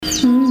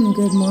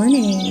morning, good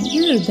morning.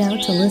 You're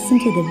about to listen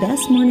to the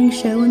best morning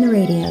show on the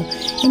radio,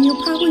 and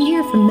you'll probably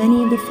hear from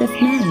many of the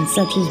fifth men,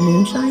 such as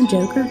Moonshine,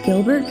 Joker,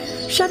 Gilbert,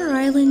 Shutter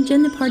Island,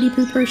 Jen the Party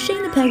Pooper,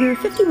 Shane the Pegger,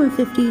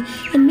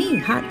 5150, and me,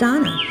 Hot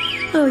Donna.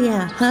 Oh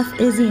yeah, Huff,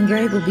 Izzy, and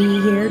Greg will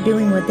be here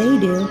doing what they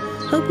do.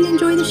 Hope you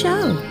enjoy the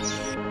show.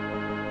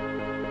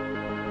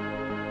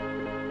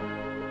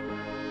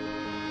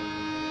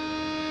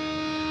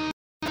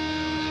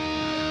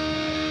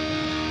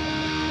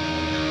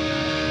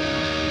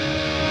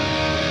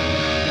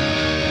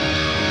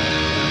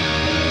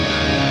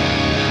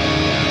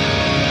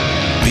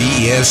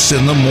 BS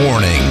in the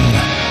morning.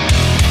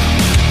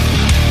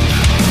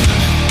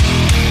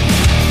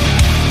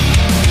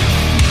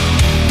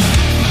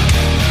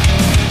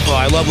 Oh,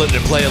 I love letting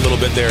it play a little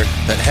bit there.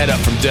 That head up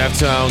from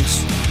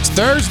Deftones. It's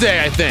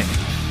Thursday, I think.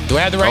 Do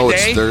I have the right day?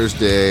 It's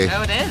Thursday.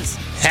 Oh, it is.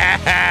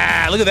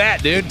 Look at that,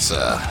 dude. It's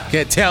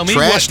Can't tell me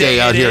trash what day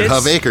day out it here is. at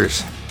Hove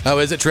Acres. Oh,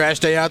 is it trash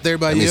day out there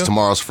by That you? means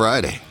tomorrow's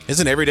Friday.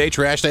 Isn't every day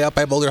trash day out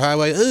by Boulder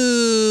Highway?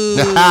 Ooh,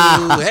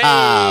 hey.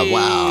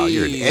 Wow,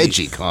 you're an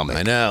edgy comic.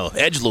 I know.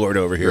 Edgelord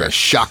over here. You're a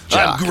shock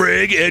jock. I'm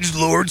Greg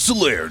Edgelord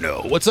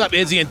Salerno. What's up,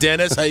 Izzy and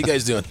Dennis? How you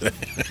guys doing?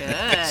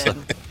 Good.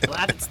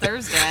 Glad it's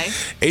Thursday.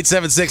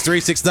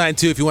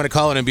 876-3692 if you want to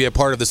call in and be a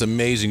part of this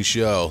amazing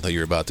show that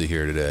you're about to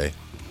hear today.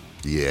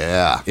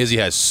 Yeah. Izzy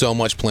has so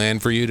much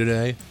planned for you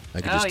today.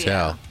 I can just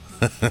tell. Yeah.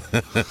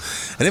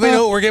 Anybody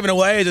know what we're giving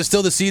away? Is it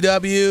still the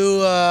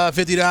CW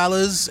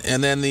 $50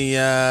 and then the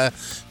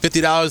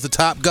 $50 the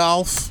Top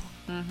Golf?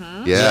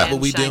 Mm-hmm. Yeah. And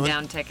What we doing?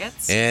 Shinedown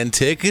tickets. And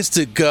tickets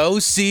to go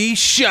see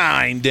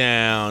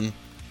Shinedown.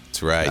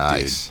 That's right,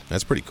 Nice. dude.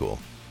 That's pretty cool.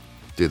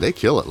 Dude, they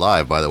kill it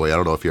live, by the way. I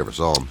don't know if you ever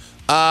saw them.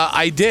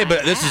 I did,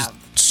 but this is have.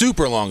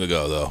 super long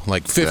ago, though.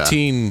 Like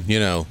 15,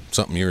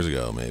 something years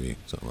ago, maybe.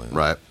 Something like that.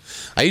 Right.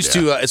 I used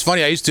to, it's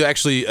funny, I used to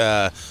actually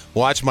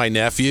watch my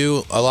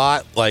nephew a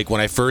lot. Like when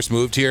I first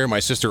moved here, my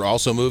sister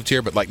also moved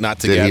here, but like not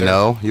together. Did he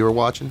know you were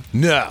watching?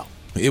 No.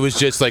 It was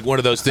just like one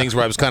of those things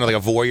where I was kind of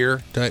like a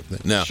voyeur type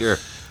thing. No. Sure.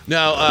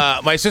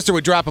 No, my sister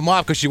would drop him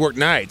off because she worked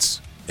nights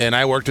and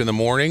I worked in the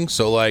morning.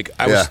 So like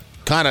I was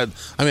kind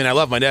of, I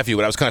love my nephew,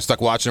 but I was kind of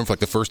stuck watching him for like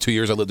the first 2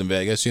 years I lived in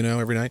Vegas,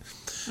 every night.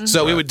 Mm-hmm.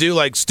 So we would do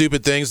like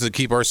stupid things to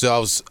keep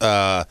ourselves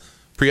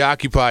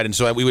preoccupied, and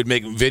so we would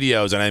make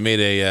videos, and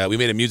we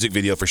made a music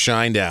video for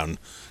Shinedown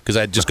because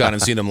I'd just gone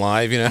and seen them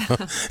live,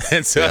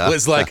 and so it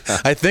was like,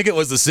 I think it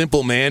was the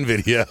Simple Man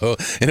video,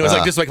 and it was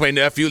like just like my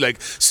nephew like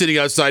sitting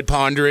outside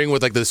pondering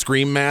with like the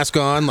Scream mask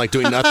on, like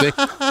doing nothing,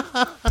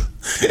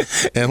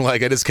 and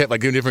like I just kept like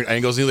doing different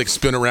angles, and he like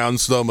spin around in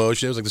slow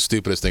motion. It was like the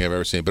stupidest thing I've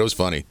ever seen, but it was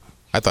funny.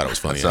 I thought it was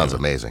funny. That sounds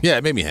amazing. Yeah,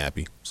 it made me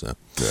happy. So.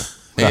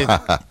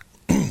 Yeah.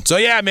 So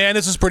yeah, man,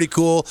 this is pretty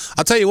cool.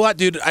 I'll tell you what,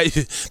 dude.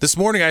 This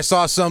morning I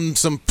saw some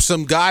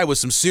guy with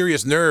some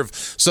serious nerve.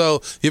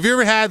 So have you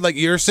ever had like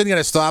you're sitting at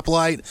a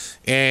stoplight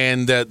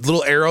and that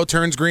little arrow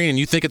turns green and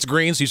you think it's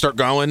green, so you start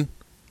going?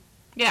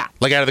 Yeah.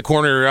 Like out of the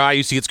corner of your eye,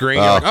 you see it's green.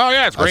 You're like, oh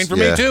yeah, it's green for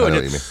me too. I know And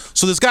what you mean.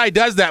 so this guy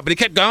does that, but he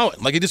kept going.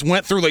 Like he just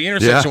went through the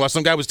intersection while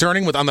some guy was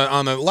turning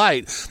on the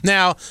light.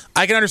 Now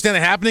I can understand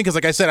that happening because,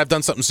 like I said, I've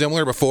done something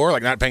similar before,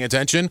 like not paying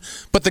attention.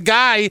 But the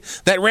guy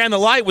that ran the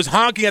light was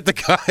honking at the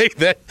guy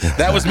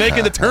that was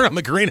making the turn on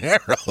the green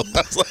arrow. I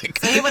was like,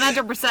 So he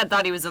 100%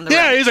 thought he was in the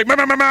yeah, right. he's like, what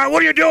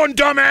are you doing,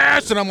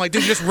 dumbass? And I'm like,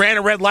 dude, you just ran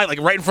a red light like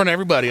right in front of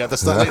everybody at the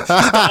stop. He's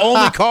the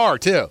only car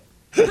too.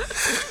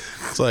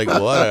 It's like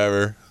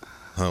whatever.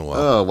 Oh wow.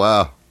 Oh,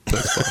 wow.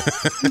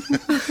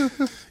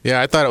 Yeah,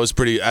 I thought it was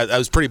pretty. I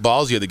was pretty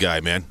ballsy of the guy,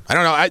 man. I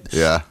don't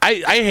know.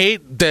 I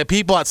hate the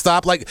people at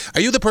stoplight. Are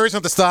you the person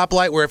at the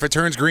stoplight where if it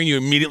turns green, you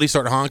immediately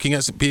start honking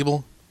at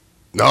people?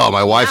 No,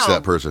 my wife's No.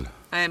 that person.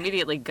 I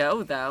immediately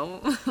go,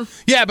 though.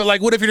 Yeah, but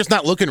like, what if you're just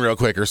not looking real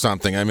quick or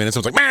something? I mean, it's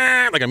like,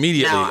 "Meh," like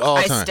immediately No, all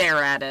the I time.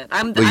 stare at it.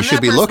 I'm you I'm should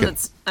that be person looking.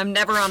 I'm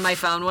never on my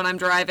phone when I'm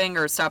driving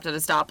or stopped at a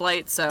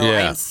stoplight, so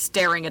Yeah. I'm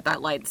staring at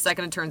that light. The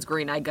second it turns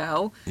green, I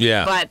go.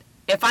 Yeah. But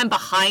if I'm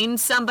behind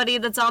somebody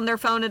that's on their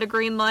phone at a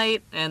green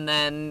light, and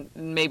then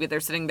maybe they're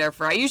sitting there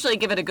I usually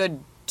give it a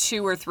good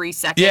 2 or 3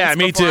 seconds Yeah,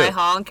 me before too. I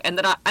honk, and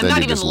then I'm Then not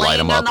you even just light laying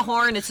 'em on up. the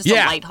horn. It's just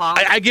Yeah, a light honk.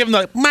 I give him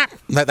the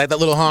that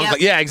little honk. Yep.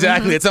 Like, yeah,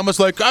 exactly. It's almost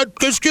like,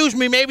 excuse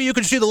me, maybe you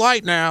can see the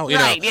light now. You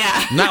Right, know?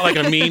 yeah. Not like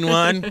a mean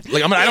one.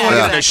 Like I don't Yeah, want to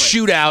get in a exactly.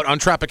 shootout on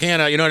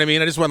Tropicana. You know what I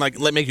mean? I just want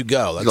to make you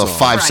go. That's Go all.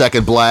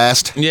 5-second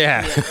blast.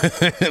 Yeah,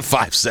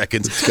 5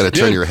 seconds. It's going to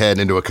turn your head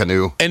into a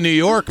canoe. In New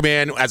York,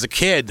 man, as a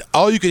kid,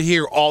 all you could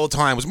hear all the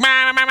time was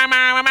ma ma ma ma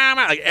ma ma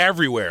ma, like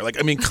everywhere. Like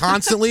I mean,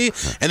 constantly.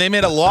 And they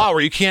made a law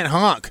where you can't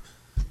honk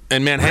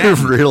in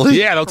Manhattan. Really?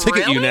 Yeah, they'll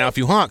ticket you Really? now if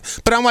you honk.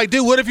 But I'm like,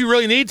 dude, what if you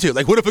really need to?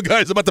 Like, what if a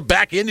guy's about to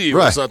back into you or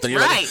Right. something? You're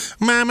Right. like,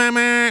 ma ma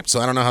ma. So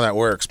I don't know how that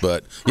works,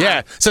 but yeah,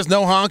 it says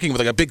no honking with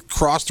like a big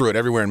cross through it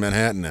everywhere in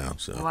Manhattan now.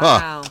 So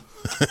Wow.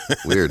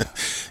 Weird.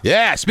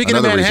 yeah, speaking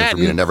Another of reason for me to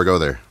Manhattan. never go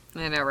there.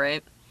 I know,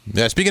 right?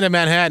 Yeah, speaking of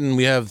Manhattan,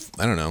 we have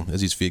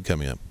Izzy's feed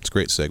coming up. It's a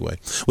great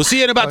segue. We'll see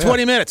you in about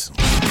 20 minutes.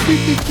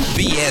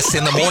 BS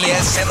in the morning.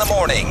 BS in the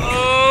morning.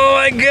 Oh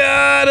my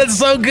God, it's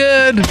so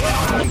good.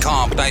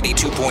 Comp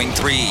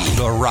 92.3,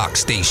 the rock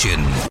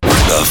station.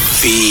 The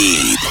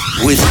feed.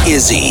 with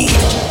Izzy.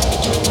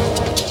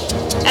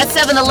 At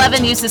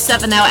 7-Eleven, use the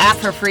 7 Now app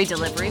for free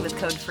delivery with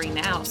code FREE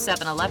NOW.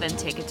 7-Eleven,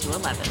 take it to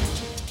 11.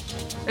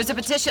 There's a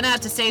petition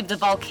out to save the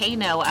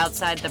volcano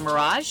outside the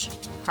Mirage.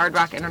 Hard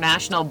Rock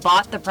International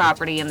bought the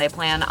property and they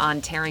plan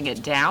on tearing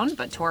it down,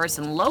 but tourists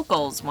and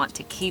locals want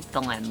to keep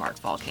the landmark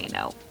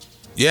volcano.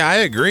 Yeah, I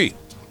agree.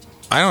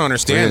 I don't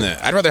understand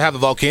that. I'd rather have the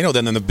volcano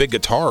than the big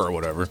guitar or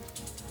whatever.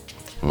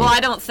 Well, I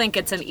don't think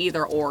it's an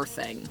either-or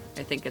thing.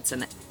 I think it's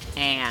an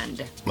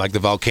and. Like the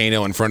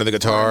volcano in front of the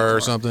guitar or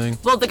something?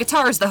 Well, the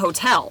guitar is the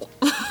hotel.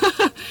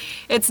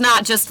 It's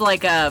not just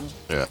like a...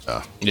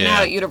 You know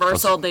how at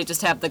Universal, they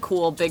just have the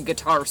cool big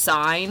guitar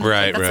sign?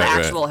 Right, That's the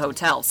actual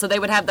hotel. So they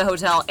would have the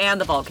hotel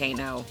and the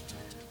volcano,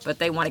 but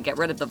they want to get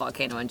rid of the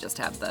volcano and just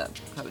have the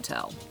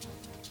hotel.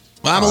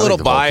 Well, I'm a little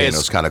biased.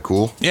 Volcano's kind of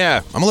cool.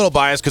 Yeah, I'm a little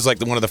biased because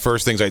one of the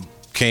first things I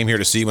came here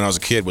to see when I was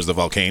a kid was the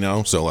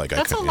volcano. So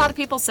that's what a lot of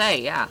people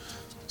say. Yeah.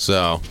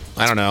 So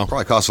I don't know.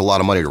 Probably costs a lot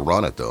of money to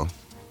run it though.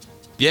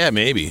 Yeah,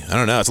 maybe. I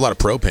don't know. It's a lot of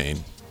propane.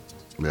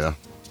 Yeah.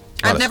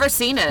 I've never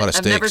seen it.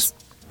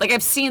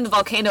 I've seen the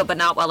volcano, but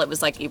not while it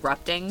was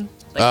erupting.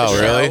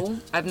 Really?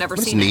 I've never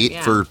It's seen it. neat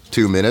for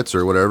 2 minutes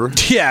or whatever.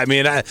 Yeah, I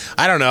mean, I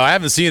don't know. I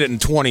haven't seen it in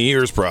 20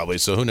 years probably,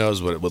 so who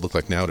knows what it would look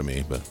like now to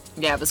me. But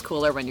yeah, it was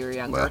cooler when you were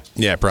younger.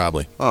 yeah,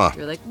 probably.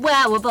 You're like,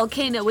 wow, a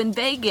volcano in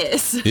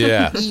Vegas.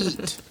 Yeah.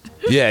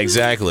 Yeah,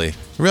 exactly.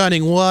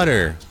 Running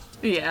water.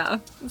 Yeah,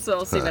 so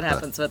we'll see what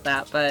happens with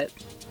that. But,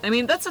 I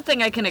mean, that's the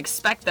thing I can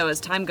expect, though, as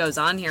time goes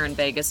on here in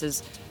Vegas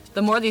is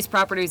the more these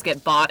properties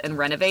get bought and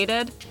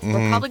renovated,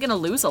 we're probably going to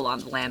lose a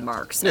lot of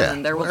landmarks. Yeah,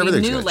 And there will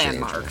be new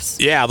landmarks.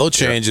 Yeah, they'll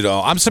change it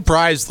all. I'm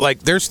surprised.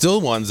 There's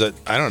still ones that,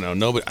 I don't know,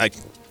 nobody...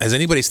 Has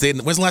anybody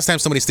stayed... When's the last time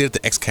somebody stayed at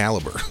the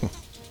Excalibur?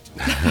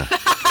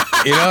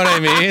 You know what I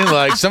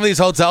mean? Some of these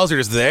hotels are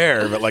just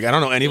there, but I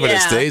don't know anybody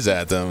that stays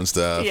at them and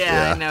stuff.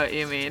 Yeah, I know what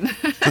you mean.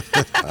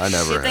 I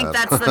never You think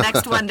that's the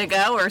next one to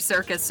go, or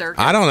Circus?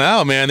 I don't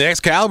know, man. The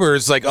Excalibur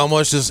is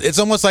almost just... It's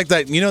almost like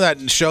that,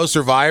 that show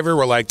Survivor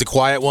where the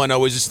quiet one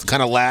always just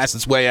kind of lasts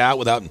its way out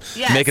without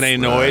making any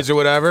noise or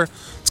whatever.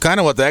 It's kind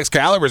of what the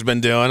Excalibur's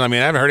been doing. I mean,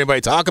 I haven't heard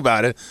anybody talk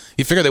about it.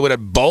 You figure they would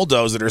have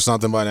bulldozed it or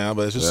something by now,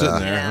 but it's just sitting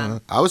there. Yeah.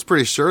 I was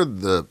pretty sure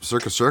the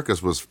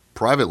Circus was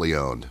privately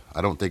owned.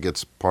 I don't think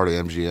it's part of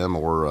MGM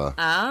or...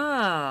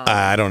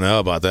 I don't know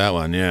about that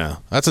one, yeah.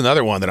 That's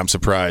another one that I'm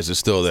surprised is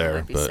still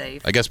there. But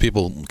safe. I guess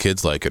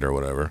kids like it or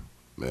whatever.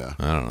 Yeah.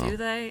 I don't know. Do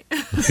they?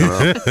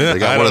 They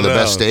got one of the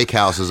best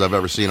steakhouses I've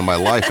ever seen in my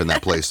life in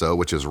that place, though,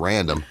 which is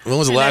random. When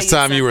was the last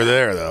time you were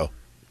there, though?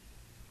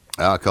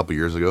 A couple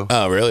years ago.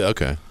 Oh, really?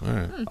 Okay. All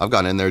right. I've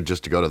gone in there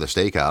just to go to the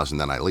steakhouse, and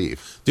then I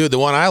leave. Dude, the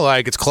one I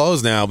like, it's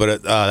closed now,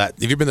 but have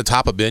you been to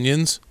Top of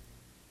Binions?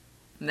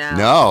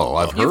 No,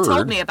 I've heard. You've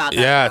told me about that.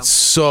 Yeah, though. it's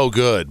so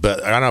good,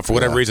 but I don't know, for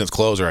whatever reason it's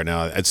closed right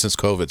now. It's since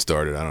COVID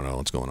started. I don't know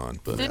what's going on.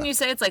 But Didn't you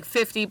say it's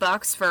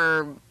 $50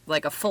 for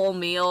a full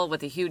meal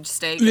with a huge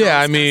steak? And all yeah, this I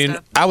kind of mean,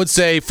 stuff? I would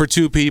say for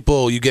two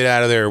people, you get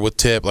out of there with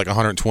tip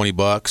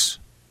 $120.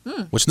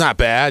 Which is not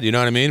bad, you know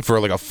what I mean? For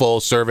a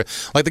full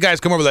service. The guys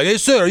come over hey,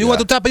 sir, you want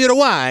the top of your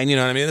wine? You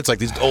know what I mean? It's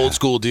these old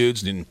school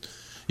dudes, and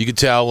you can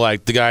tell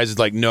the guys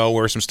know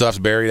where some stuff's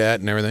buried at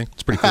and everything.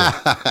 It's pretty cool. All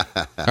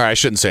right, I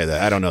shouldn't say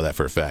that. I don't know that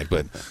for a fact,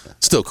 but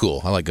it's still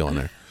cool. I like going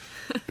there.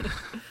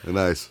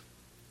 Nice.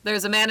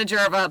 There's a manager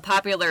of a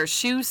popular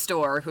shoe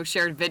store who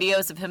shared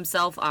videos of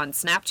himself on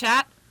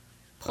Snapchat,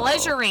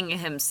 pleasuring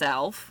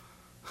himself,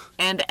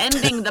 and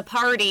ending the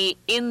party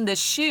in the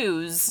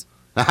shoes,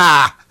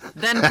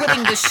 then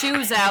putting the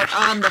shoes out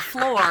on the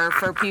floor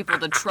for people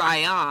to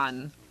try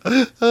on.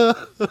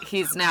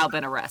 He's now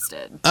been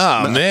arrested.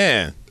 Oh,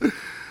 man.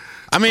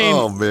 I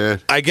mean,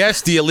 I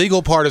guess the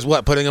illegal part is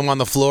what? Putting them on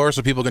the floor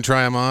so people can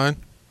try them on?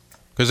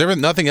 Because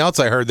nothing else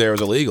I heard there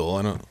was illegal.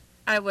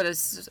 I would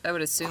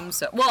assume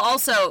so. Well,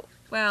 also,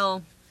 I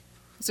was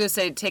going to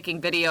say taking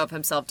video of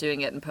himself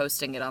doing it and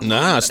posting it on.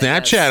 Nah,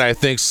 Snapchat, I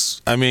think.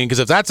 Because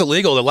if that's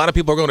illegal, a lot of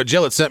people are going to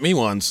jail. It sent me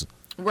ones.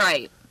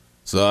 Right.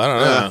 So I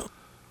don't know.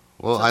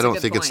 Well, I don't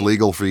think it's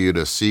legal for you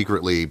to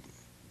secretly.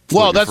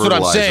 Well, that's what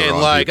I'm saying.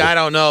 People. I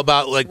don't know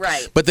about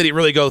right. But did he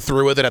really go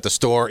through with it at the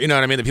store? You know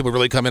what I mean? Did people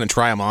really come in and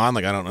try them on?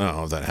 I don't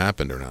know if that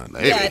happened or not.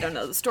 Maybe. Yeah, I don't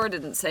know. The store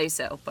didn't say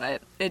so,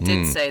 but it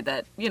did say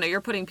that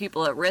you're putting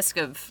people at risk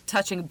of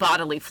touching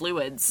bodily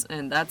fluids,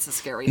 and that's a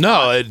scary.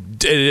 No,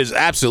 it is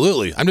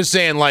absolutely. I'm just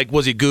saying,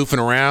 was he goofing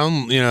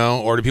around?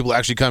 Or did people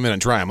actually come in and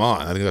try them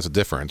on? I think that's a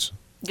difference.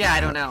 Yeah, I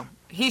don't know.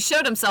 He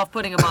showed himself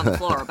putting them on the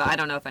floor, but I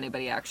don't know if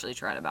anybody actually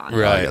tried them on.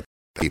 Right.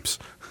 Peeps.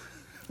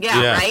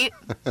 Yeah, right?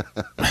 But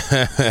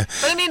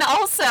I mean,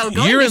 also,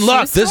 going you're to in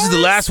luck. shoe This is the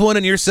stores? last one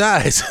in your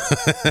size.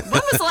 When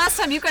was the last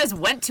time you guys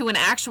went to an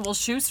actual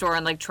shoe store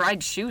and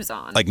tried shoes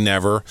on?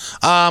 Never.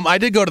 I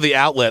did go to the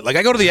outlet.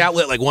 I go to the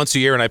outlet once a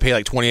year and I pay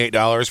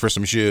 $28 for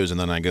some shoes and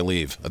then I go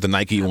leave. The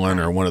Nike one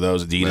or one of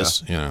those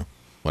Adidas,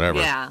 whatever.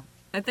 Yeah.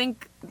 I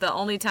think the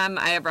only time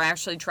I ever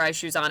actually try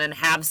shoes on and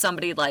have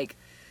somebody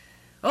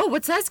oh,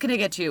 what size can I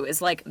get you?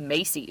 Is like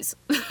Macy's.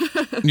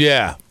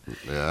 Yeah.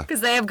 Yeah.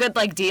 Because they have good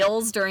like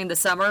deals during the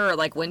summer or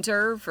like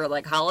winter for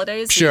like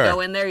holidays. So Sure. You go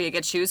in there, you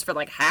get shoes for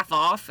like half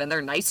off, and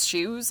they're nice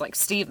shoes, like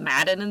Steve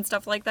Madden and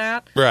stuff like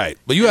that. Right.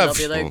 But you And have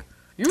they'll be like,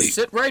 you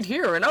sit right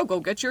here, and I'll go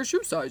get your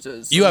shoe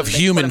sizes. you And have they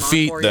put human them on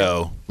feet for you.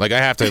 though. Like I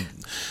have to,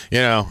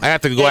 I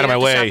have to go Yeah, out of you my have to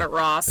way. shop at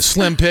Ross.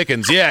 Slim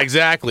pickings. Yeah,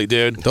 exactly,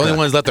 dude. The only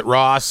ones left at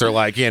Ross are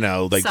like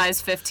like Size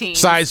 15.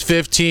 size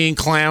 15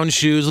 clown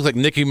shoes. Look like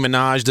Nicki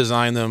Minaj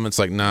designed them. It's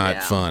like not Yeah.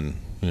 fun.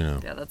 Yeah,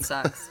 that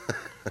sucks.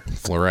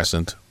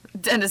 Fluorescent.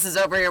 Dennis is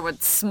over here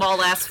with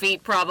small ass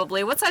feet,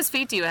 probably. What size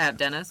feet do you have,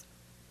 Dennis?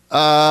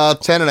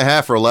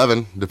 10.5 or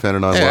 11,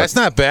 depending on Hey, what. that's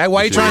not bad.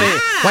 Why are you trying to?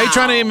 Wow. Why are you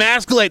trying to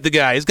emasculate the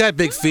guy? He's got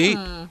big feet.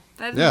 I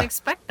didn't Yeah.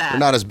 expect that. They're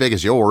not as big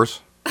as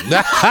yours.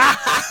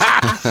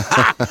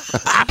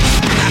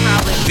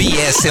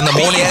 BS in the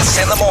morning.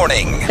 BS in the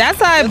morning. That's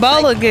how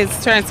Ebola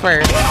gets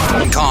transferred.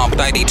 Comp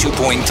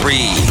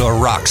 92.3, The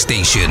Rock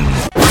Station.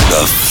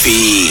 The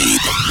Feed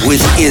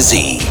with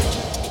Izzy.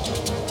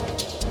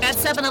 At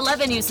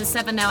 7-Eleven, use the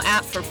 7NOW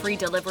app for free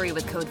delivery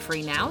with code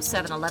FREENOW.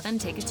 7-Eleven,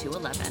 take it to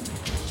 11.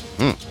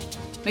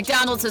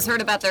 McDonald's has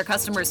heard about their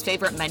customers'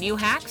 favorite menu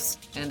hacks,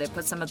 and they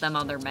put some of them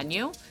on their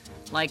menu.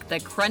 Like the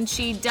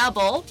Crunchy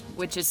Double,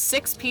 which is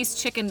 6-piece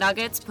chicken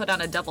nuggets put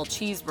on a double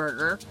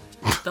cheeseburger.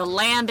 The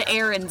Land,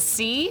 Air, and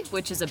Sea,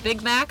 which is a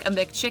Big Mac, a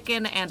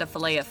McChicken, and a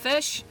filet of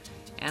fish.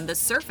 And the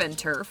Surf and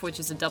Turf, which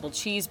is a double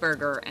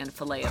cheeseburger and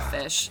filet of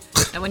fish.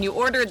 And when you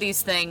order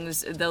these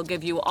things, they'll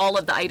give you all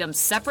of the items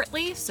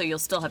separately, so you'll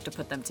still have to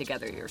put them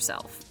together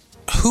yourself.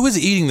 Who is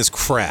eating this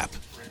crap?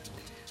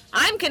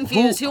 I'm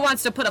confused who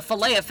wants to put a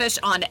filet of fish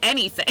on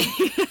anything.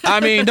 I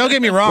mean, don't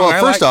get me wrong. Well,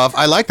 first off,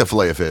 I like the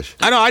filet of fish,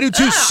 I know I do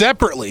too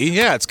separately.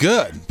 Yeah, it's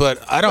good,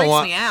 but I don't Freaks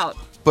want. me out.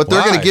 but they're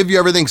going Why? to give you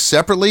everything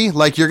separately.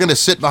 Like you're going to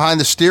sit behind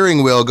the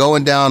steering wheel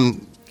going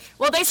down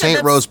Well, they said St.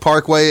 that's, Rose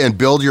Parkway and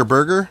build your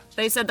burger.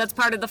 they said that's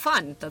part of the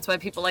fun. That's why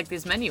people like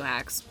these menu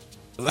hacks.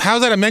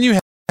 How's that a menu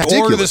hack? Order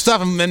the Ridiculous.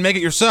 stuff and then make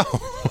it yourself.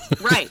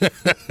 Right.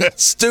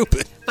 That's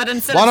stupid. But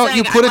instead Why of don't saying,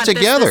 you put I it want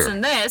together? This,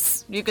 and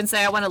this, you can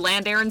say, I want to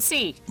Land, Air, and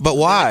Sea. But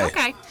why?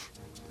 Okay.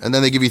 And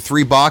then they give you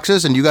 3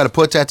 boxes, and you got to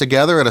put that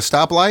together at a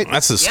stoplight.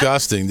 That's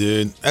disgusting,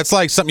 dude. That's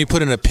like something you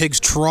put in a pig's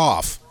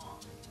trough.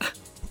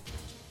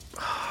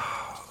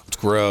 It's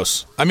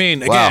gross. I mean,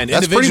 Wow, again,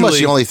 that's pretty individually, much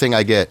the only thing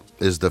I get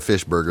is the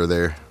fish burger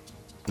there.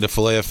 the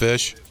fillet of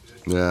fish.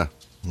 Yeah,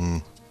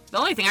 The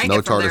only thing I No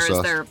get from tartar there is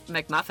sauce. their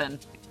McMuffin.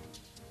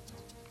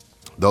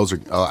 those are.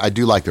 I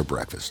do like their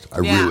breakfast.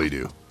 I Yeah. really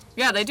do.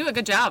 Yeah, they do a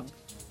good job.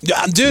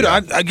 Yeah, dude.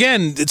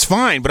 Again, it's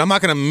fine, but I'm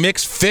not gonna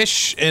mix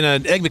fish in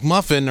an egg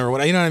McMuffin or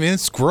what. You know what I mean?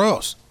 It's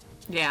gross.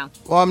 Yeah.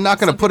 Well, I'm not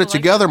going to Some put it people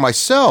like together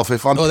myself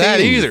if I'm Oh, paying that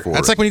you either. for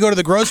That's it. like when you go to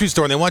the grocery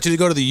store and they want you to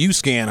go to the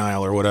U-Scan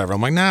aisle or whatever.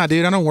 I'm like, nah,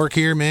 dude, I don't work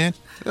here, man.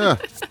 Yeah.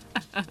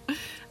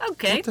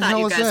 Okay, What the thought hell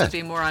you is guys that? would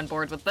be more on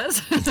board with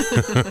this.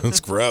 It's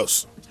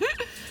gross. Is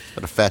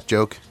that a fat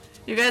joke?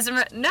 You guys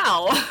remember?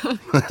 No. Do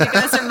you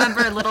guys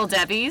remember Little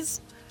Debbie's?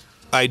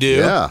 I do.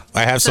 Yeah.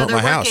 I have So some at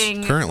they're my house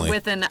working currently.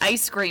 with an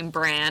ice cream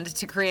brand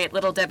to create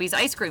Little Debbie's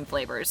ice cream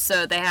flavors.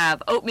 So they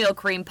have oatmeal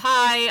cream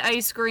pie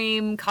ice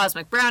cream,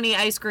 cosmic brownie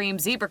ice cream,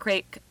 zebra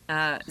cake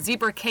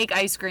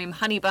ice cream,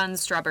 honey buns,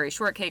 strawberry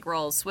shortcake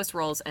rolls, Swiss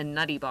rolls, and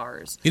nutty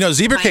bars. You know,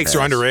 zebra Nice. cakes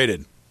are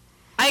underrated.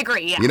 I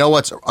agree. Yeah. You know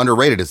what's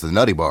underrated is the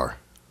Nutty Bar.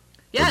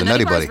 yeah, the nutty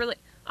Nutty bars Buddy. really.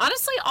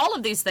 Honestly, all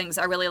of these things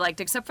I really liked,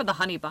 except for the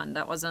honey bun.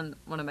 That wasn't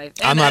one of my.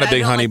 I'm and not a I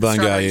big don't honey like the bun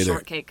guy strawberry either.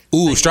 Shortcake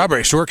Ooh, thing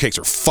strawberry either. shortcakes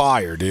are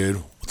fire, dude.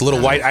 With the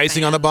little white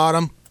icing on the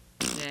bottom.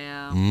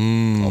 Yeah.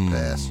 I'll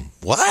pass.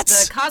 What?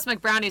 The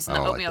cosmic brownies and I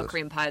the don't like oatmeal those.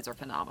 cream pies are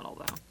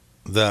phenomenal,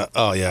 though.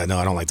 Oh yeah, no,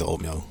 I don't like the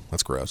oatmeal.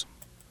 That's gross.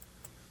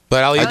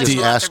 But I'll I eat just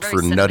they're asked very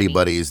for Nutty cinnamony.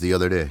 Buddies the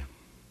other day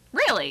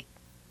Really?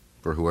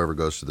 for whoever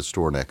goes to the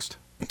store next.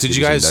 Did Give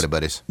you me some guys? Nutty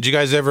Buddies? Did you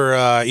guys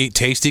ever eat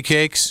Tasty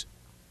Cakes?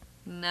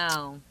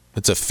 No.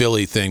 It's a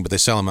Philly thing, but they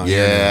sell them out here.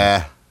 now.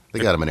 Yeah, they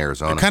got them in They're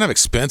Arizona. kind of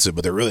expensive,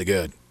 but they're really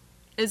good.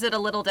 Is it a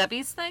Little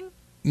Debbie's thing?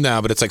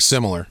 No, but it's like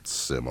similar.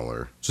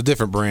 Similar It's a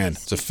different brand.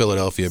 It's a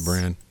Philadelphia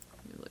brand.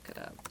 Let me look it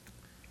up.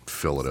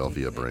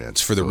 Philadelphia brand.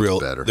 It's for the so real,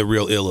 better. the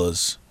real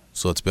Illas,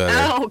 so it's better.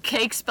 Oh,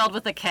 cake spelled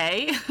with a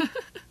K?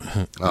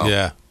 Oh,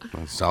 Yeah,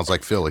 sounds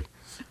like Philly.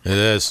 it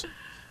is.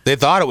 They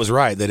thought it was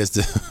right. They just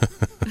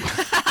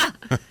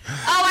Oh,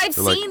 I've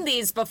They're like- seen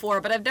these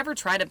before, but I've never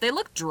tried it. They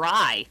look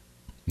dry.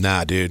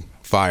 nah, dude.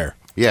 Fire.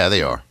 Yeah,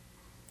 they are.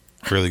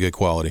 Really good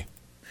quality.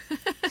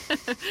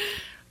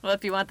 Well,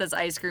 if you want this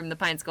ice cream, the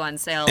pints go on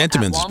sale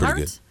Entenmann's is at pretty Walmart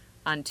good.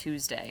 on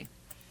Tuesday.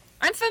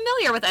 I'm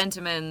familiar with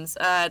Entenmann's.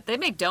 They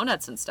make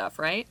donuts and stuff,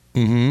 right?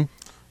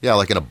 Yeah,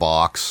 like in a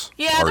box.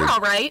 Yeah, Or they're all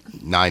right.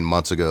 9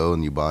 months ago,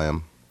 and you buy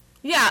them.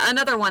 Yeah,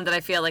 another one that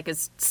I feel like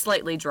is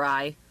slightly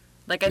dry.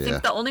 Like, I Yeah.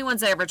 think the only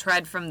ones I ever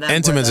tried from them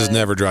Entenmann's were is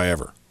never dry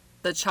ever.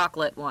 the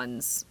chocolate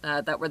ones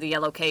that were the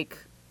yellow cake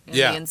in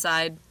Yeah. the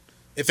inside.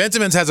 If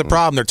Entenmann's has a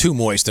problem, they're too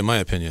moist, in my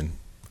opinion.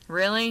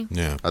 Really?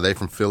 Yeah. Are they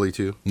from Philly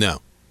too?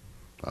 No.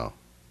 Oh,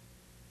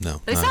 No.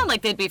 They not- sound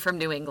like they'd be from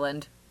New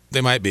England. They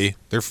might be.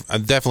 They're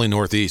definitely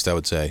northeast, I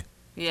would say.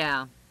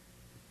 Yeah.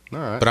 All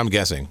right. But I'm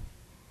guessing.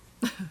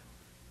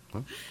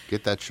 Well,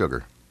 get that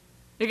sugar.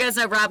 You guys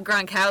know Rob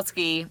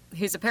Gronkowski,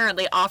 who's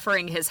apparently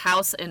offering his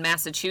house in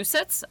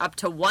Massachusetts up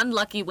to one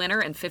lucky winner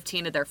and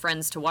 15 of their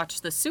friends to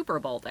watch the Super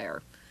Bowl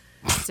there.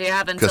 So you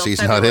have until 'Cause he's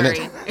February.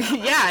 not in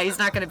it? Yeah, he's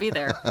not going to be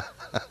there.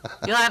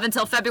 You'll have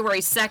until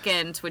February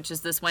 2nd, which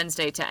is this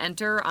Wednesday, to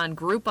enter on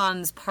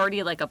Groupon's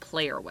Party Like a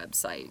Player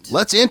website.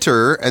 Let's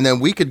enter, and then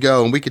we could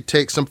go and we could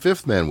take some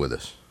fifth men with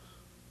us.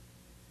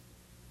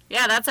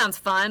 Yeah, that sounds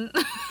fun.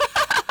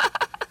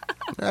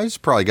 He's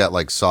probably got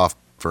like soft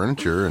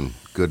furniture and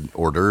good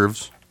hors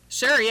d'oeuvres.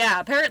 Sure, yeah.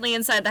 Apparently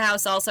inside the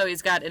house also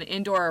he's got an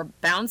indoor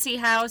bouncy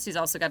house. He's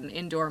also got an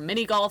indoor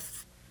mini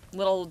golf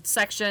little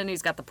section.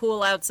 He's got the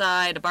pool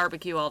outside, a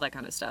barbecue, all that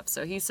kind of stuff.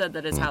 So he said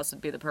that his house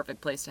would be the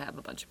perfect place to have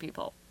a bunch of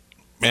people.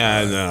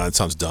 Yeah, no, that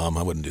sounds dumb.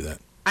 I wouldn't do that.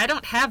 I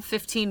don't have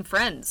 15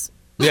 friends.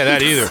 Yeah,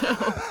 that either.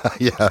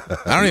 Yeah.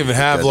 I don't even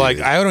have, I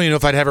don't even know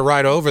if I'd have a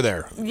ride over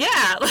there.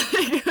 Yeah.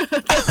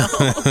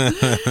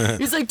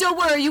 He's like, don't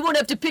worry, you won't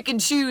have to pick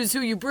and choose who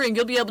you bring.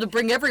 You'll be able to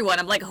bring everyone.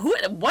 I'm like,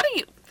 what are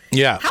you?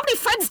 Yeah. How many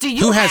friends do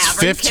you Who have? has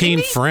Are you 15 kidding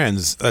me?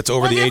 friends that's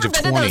over the age of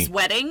Have you 20? ever been to those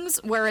weddings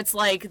where it's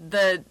like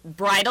the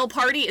bridal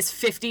party is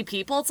 50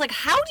 people? It's like,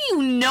 how do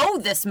you know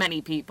this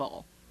many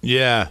people?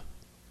 Yeah.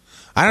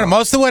 I don't know.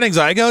 Most of the weddings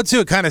I go to,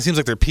 it kind of seems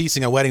like they're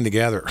piecing a wedding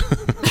together.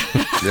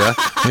 Yeah.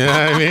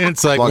 Yeah, I mean,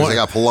 it's like As long as they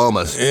got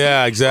palomas.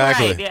 Yeah,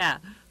 exactly. Right, yeah.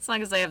 As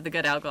long as they have the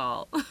good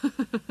alcohol.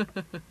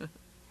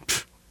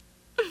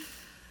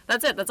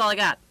 That's it. That's all I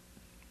got.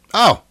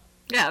 Oh.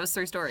 Yeah, it was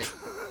 3 stories.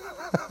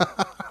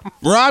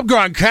 Rob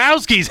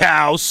Gronkowski's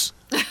house.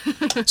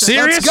 Seriously?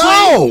 Let's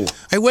go.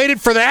 I waited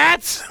for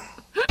that.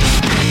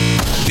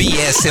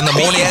 BS in the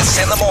morning.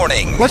 BS in the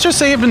morning. Let's just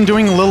say I've been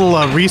doing a little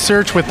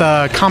research with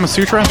Kama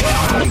Sutra.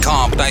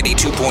 Comp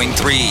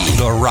 92.3,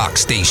 the rock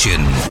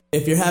station.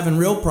 If you're having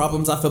real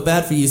problems, I feel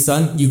bad for you,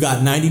 son. You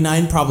got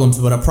 99 problems,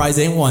 but a prize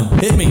ain't one.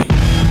 Hit me.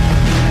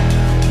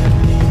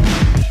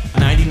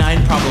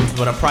 99 problems,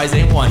 but a prize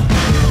ain't one.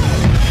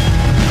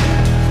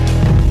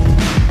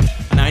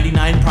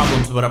 99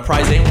 problems, but a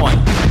prize ain't one.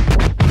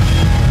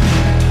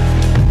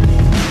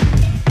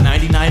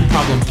 99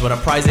 problems, but a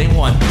prize ain't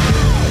one.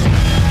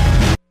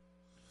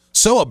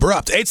 So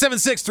abrupt.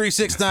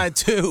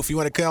 876-3692 if you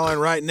want to call in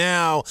right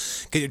now.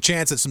 Get your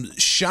chance at some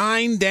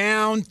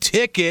Shinedown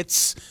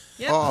tickets.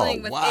 Yep, Oh,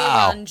 playing with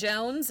wow. Avon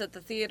Jones at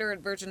the theater at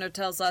Virgin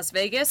Hotels Las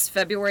Vegas,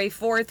 February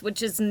 4th,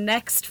 which is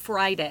next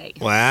Friday.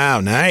 Wow,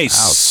 nice.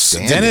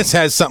 Outstanding. Dennis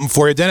has something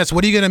for you. Dennis,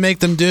 what are you going to make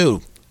them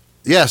do?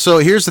 Yeah, so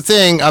here's the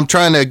thing. I'm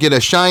trying to get a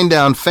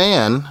Shinedown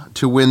fan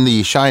to win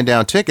the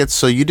Shinedown tickets.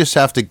 So you just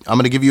have to, I'm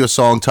going to give you a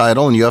song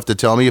title, and you have to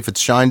tell me if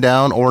it's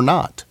Shinedown or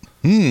not.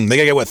 They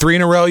got to get, 3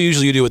 in a row?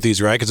 Usually you do with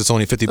these, right? Because it's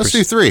only 50%. Let's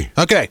do 3.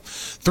 Okay.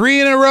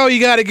 3 in a row you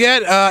got to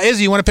get.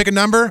 Izzy, you want to pick a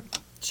number?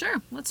 Sure,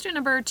 let's do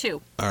number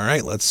 2. All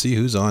right, let's see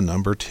who's on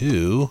number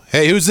 2.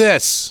 Hey, who's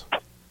this?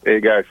 Hey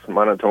guys,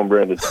 Monotone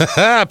Brandon.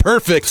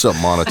 Perfect. What's up,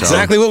 Monotone?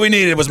 Exactly what we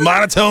needed was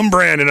Monotone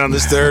Brandon on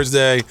this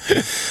Thursday.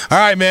 All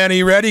right, man, are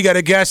you ready? You got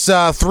to guess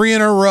 3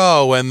 in a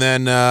row, and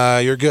then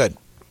you're good.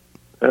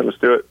 Yeah, let's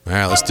do it. All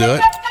right, let's do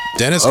it.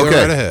 Dennis, go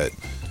Okay. right ahead.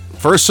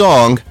 First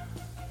song,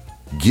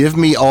 Give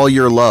Me All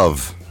Your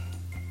Love.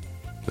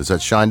 Is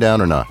that Shinedown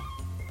or not?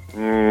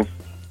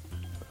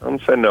 I'm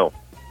saying no.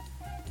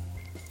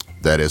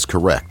 That is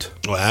correct.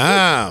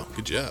 Wow,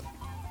 good job.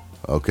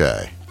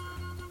 Okay.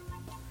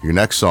 Your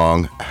next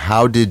song,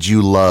 How Did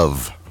You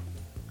Love?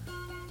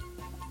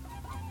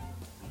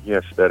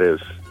 Yes, that is.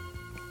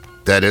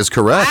 That is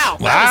correct. Wow,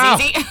 Wow. that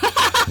was easy.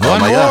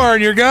 One my more, God.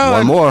 and you're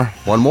going.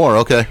 One more,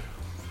 okay.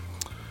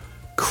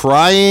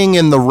 Crying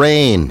in the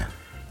Rain.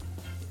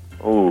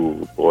 Oh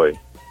boy.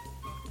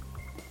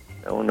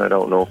 That one I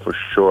don't know for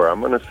sure.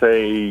 I'm gonna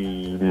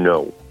say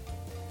no.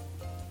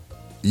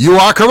 You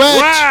are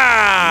correct.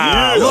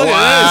 Wow! Look at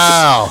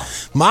Wow.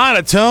 this.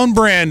 Monotone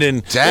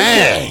Brandon.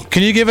 Dang.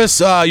 Can you give us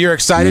your You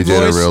excited did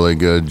voice? a really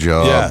good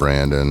job, Yeah.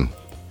 Brandon.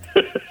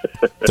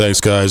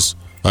 Thanks, guys.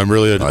 I'm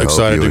really I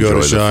excited hope to you go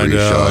to enjoy the free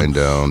Shinedown.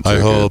 Shinedown I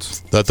hope tickets.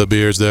 that the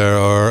beers there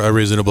are a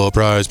reasonable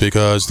price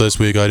because this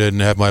week I didn't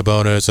have my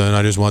bonus and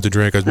I just want to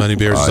drink as many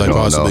beers as I don't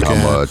possibly know can.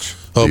 how much.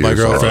 Hope my beers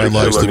are girlfriend at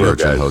likes the the beer.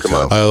 Virgin Guys, come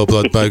Hotel. on. I hope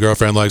that my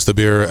girlfriend likes the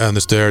beer and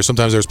the stairs.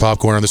 Sometimes there's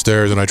popcorn on the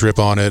stairs and I trip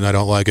on it and I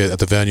don't like it at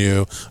the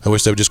venue. I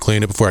wish they would just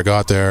clean it before I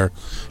got there.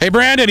 Hey,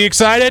 Brandon, you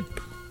excited?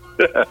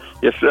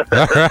 Yes, sir.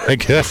 All right,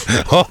 good.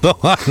 Hold on.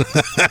 Well,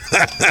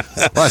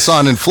 I saw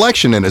an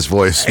inflection in his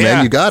voice, man.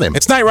 Yeah. You got him.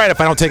 It's not right if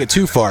I don't take it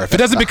too far. If it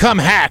doesn't become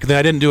hack, then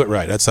I didn't do it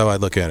right. That's how I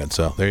look at it.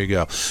 So there you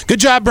go.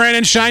 Good job,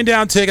 Brandon.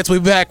 Shinedown tickets. We'll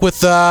be back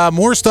with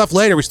more stuff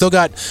later. We still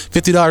got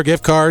 $50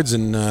 gift cards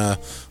and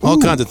all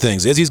kinds of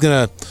things. Izzy's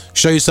going to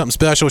show you something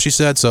special, she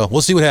said. So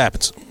we'll see what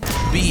happens.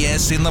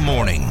 BS in the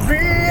morning.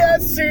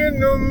 BS in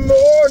the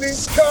morning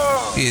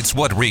car. It's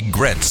what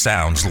regret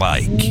sounds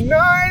like.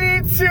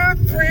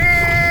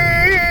 92.3.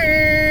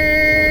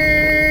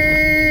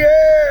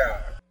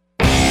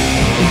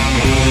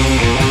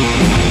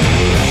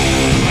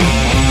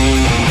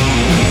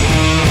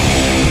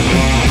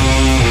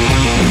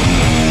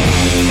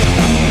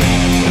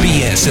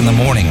 BS in the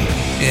morning.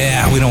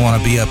 Yeah, we don't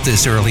want to be up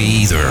this early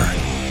either.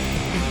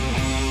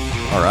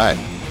 All right.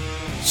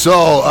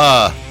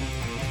 So,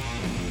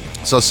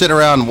 sitting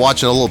around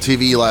watching a little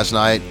TV last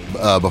night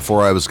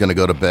before I was going to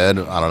go to bed.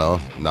 I don't know,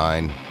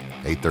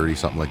 8:30,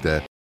 something like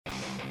that.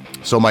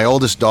 So my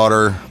oldest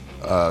daughter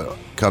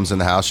comes in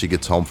the house. She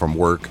gets home from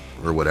work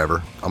or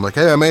whatever. I'm like,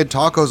 hey, I made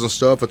tacos and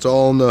stuff. It's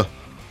all in the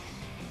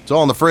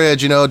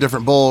fridge,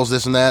 different bowls,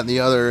 this and that and the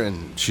other.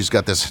 And she's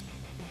got this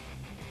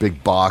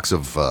big box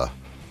of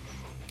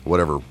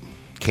whatever,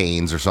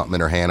 canes or something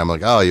in her hand. I'm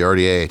like, oh, you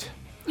already ate.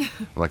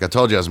 I'm like, I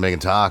told you I was making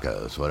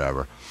tacos,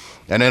 whatever.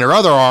 And in her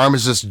other arm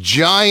is this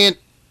giant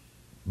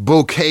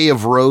bouquet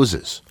of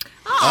roses.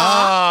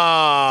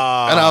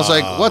 Oh. And I was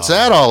like, what's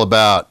that all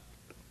about?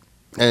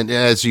 And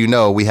as you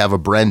know, we have a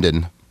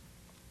Brendan.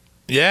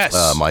 Yes.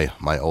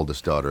 My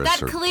oldest daughter. That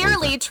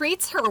clearly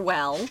treats her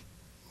well.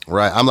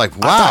 Right. I'm like,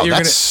 wow,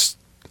 that's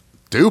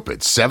stupid.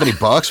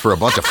 $70 for a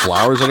bunch of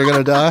flowers that are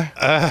going to die?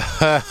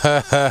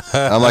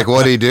 I'm like,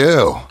 what'd he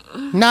do?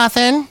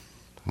 Nothing.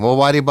 Well,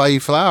 why'd he buy you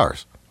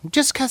flowers?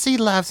 Just because he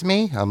loves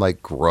me. I'm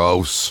like,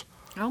 gross.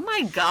 Oh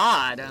my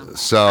God.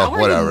 So, how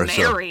whatever. Are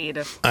you married?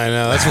 I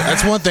know.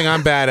 That's one thing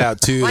I'm bad at,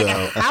 too, Like,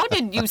 though. how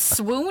did you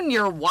swoon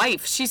your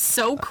wife? She's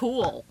so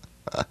cool.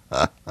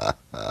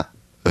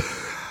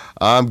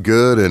 I'm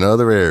good in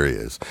other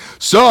areas.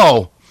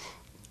 So,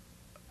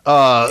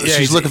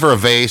 she's looking for a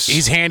vase.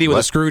 He's handy with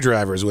a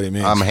screwdriver is what he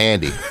means. I'm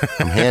handy.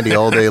 I'm handy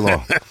all day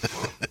long.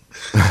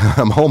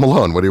 I'm home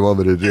alone. What do you want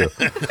me to do?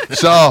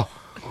 So,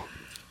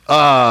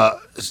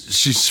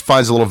 she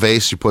finds a little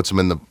vase. She puts them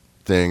in the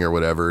thing or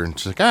whatever. And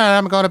she's like,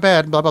 I'm going to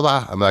bed, blah, blah,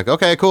 blah. I'm like,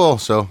 okay, cool.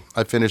 So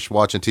I finished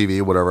watching TV,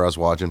 whatever I was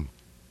watching.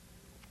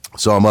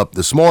 So I'm up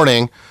this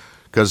morning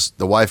because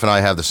the wife and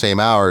I have the same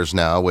hours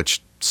now,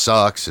 which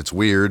sucks. It's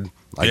weird.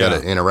 I got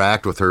to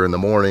interact with her in the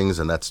mornings,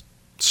 and that's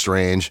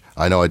strange.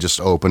 I know I just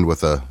opened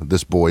with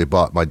this boy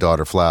bought my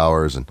daughter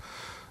flowers, and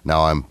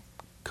now I'm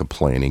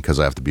complaining because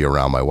I have to be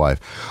around my wife.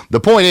 The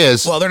point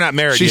is... Well, they're not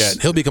married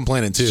yet. He'll be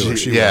complaining, too.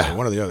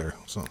 One or the other.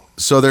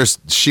 So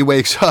she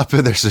wakes up,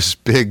 and there's this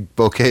big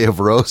bouquet of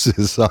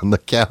roses on the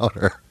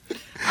counter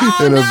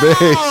in a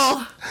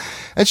vase.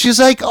 And she's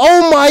like,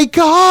 oh, my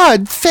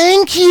God,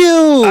 thank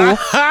you.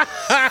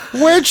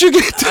 Where'd you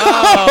get those?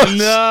 Oh,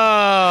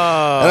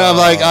 no. And I'm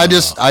like, I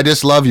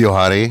just love you,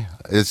 honey.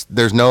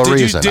 There's no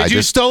reason. Did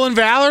you stolen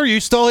valor?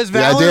 You stole his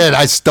valor? Yeah, I did.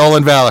 I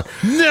stolen valor.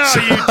 No,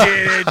 you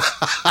didn't.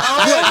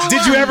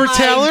 Did you ever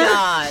tell her?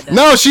 God.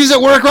 No, she's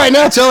at work right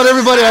now telling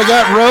everybody I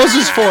got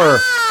roses for her.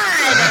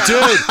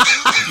 Dude,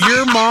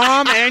 your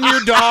mom and your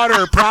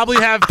daughter probably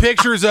have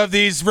pictures of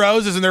these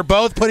roses, and they're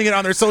both putting it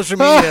on their social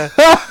media,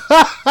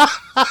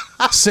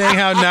 saying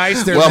how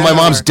nice they're. Well, my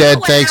mom's dead.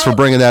 Thanks for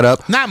bringing that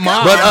up. Not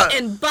mom. But,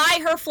 and buy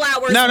her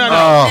flowers. No,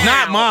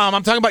 not mom.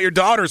 I'm talking about your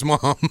daughter's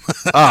mom.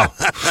 Oh.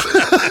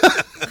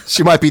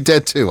 She might be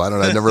dead, too. I don't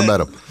know. I never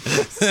met him.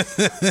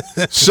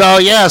 So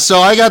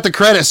I got the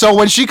credit. So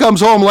when she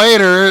comes home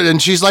later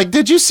and she's like,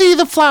 did you see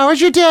the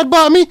flowers your dad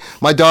bought me?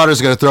 My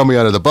daughter's going to throw me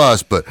under the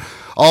bus, but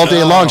all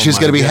day long she's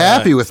going to be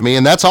happy with me,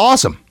 and that's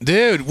awesome.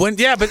 Dude, but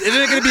isn't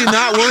it going to be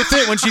not worth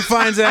it when she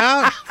finds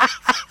out?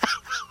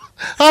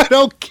 I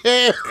don't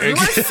care. You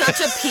are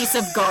such a piece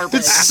of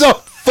garbage. It's so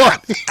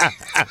funny.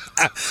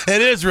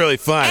 It is really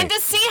funny. And to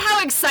see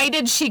how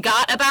excited she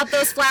got about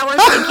those flowers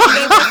thinking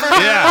they were for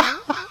her, Yeah.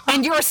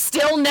 and you're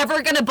still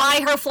never going to buy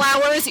her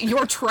flowers,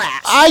 you're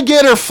trash. I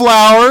get her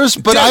flowers,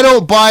 but I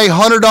don't buy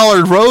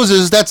 $100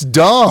 roses. That's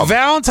dumb.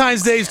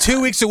 Valentine's Day is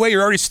 2 weeks away.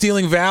 You're already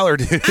stealing valor,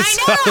 dude. I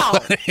know.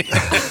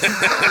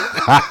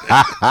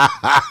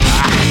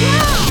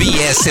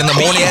 BS in the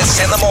morning.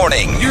 BS in the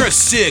morning. You're a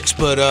 6,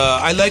 but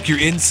I like your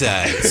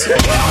insides.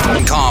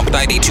 Comp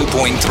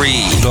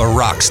 92.3, The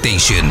Rock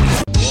Station.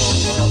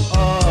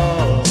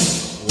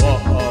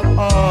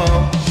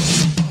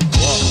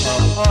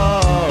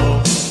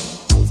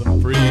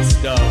 Some free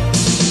stuff.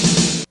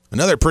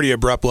 Another pretty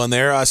abrupt one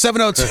there.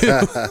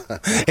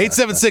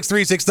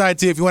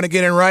 702-876-3692. If you want to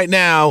get in right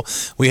now,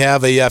 we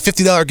have a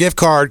 $50 gift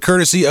card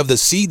courtesy of the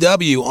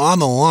CW on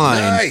the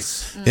line.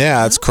 Nice.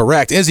 Yeah, that's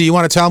correct. Izzy, you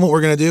want to tell them what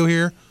we're going to do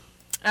here?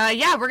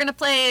 Yeah, we're going to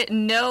play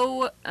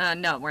no,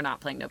 we're not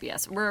playing No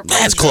BS.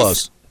 That's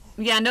close.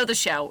 Yeah, know the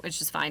show,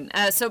 which is fine.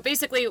 So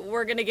basically,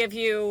 we're going to give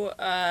you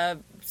a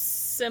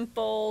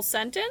simple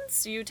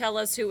sentence. You tell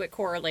us who it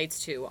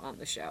correlates to on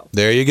the show.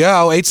 There you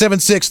go.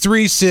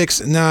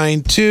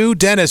 876-3692.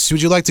 Dennis,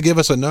 would you like to give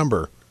us a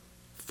number?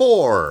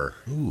 4.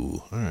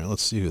 Ooh, all right,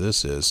 let's see who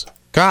this is.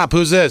 Comp,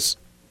 who's this?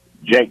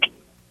 Jake.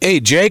 Hey,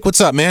 Jake,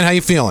 what's up, man? How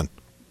you feeling?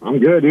 I'm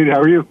good, dude.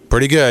 How are you?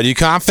 Pretty good. You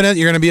confident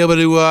you're going to be able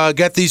to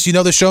get these,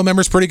 the show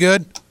members pretty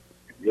good?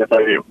 Yes,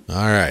 I do.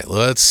 All right,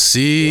 let's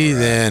see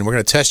then. We're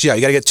going to test you out.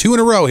 You got to get 2 in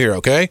a row here,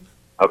 okay?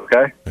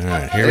 Okay. All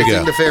right, here we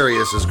go.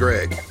 Nefarious is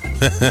Greg.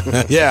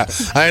 Yeah,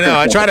 I know.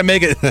 I try to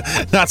make it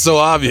not so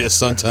obvious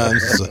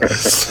sometimes.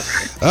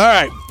 All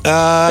right.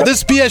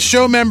 This BS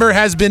show member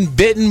has been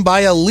bitten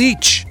by a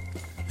leech.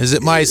 Is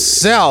it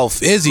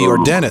myself, Izzy,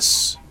 or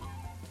Dennis?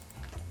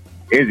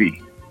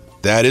 Izzy.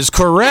 That is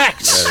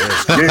correct.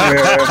 Gross.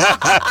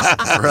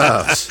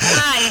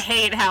 I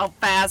hate how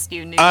fast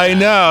you knew. I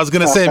know. I was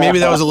going to say, maybe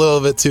that was a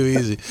little bit too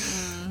easy.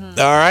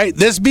 All right.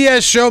 This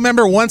BS show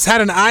member once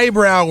had an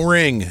eyebrow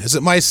ring. Is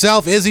it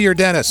myself, Izzy, or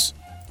Dennis?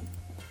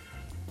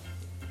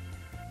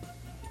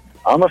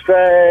 I'm going to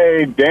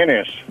say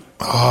Dennis.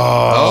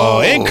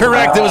 Oh,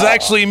 incorrect. It was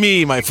actually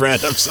me, my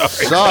friend. I'm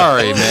sorry.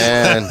 Sorry,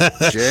 man.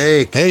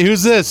 Jake. Hey,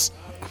 who's this?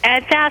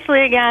 It's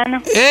Ashley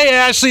again. Hey,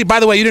 Ashley. By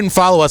the way, you didn't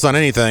follow us on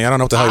anything. I don't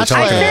know what the hell you're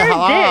talking I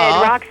about. sure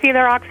did. Roxy the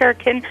Rockstar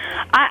Kitten.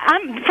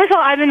 I'm first of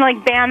all, I've been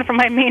banned from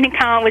my main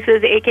account, which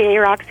is AKA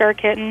Rockstar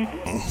Kitten.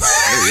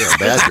 Oh, you're a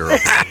bad girl.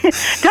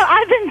 So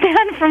I've been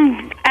banned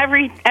from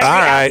every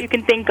app you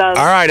can think of.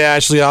 All right,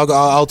 Ashley.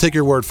 I'll take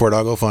your word for it.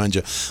 I'll go find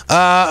you.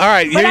 All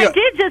right. But I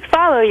did just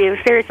follow you,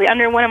 seriously,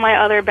 under one of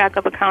my other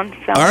backup accounts.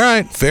 So. All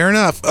right, fair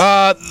enough.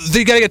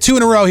 You got to get 2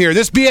 in a row here.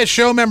 This BS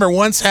show member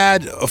once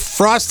had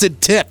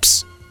frosted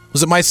tips.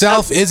 Was it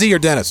myself, Izzy, or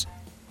Dennis?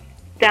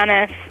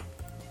 Dennis.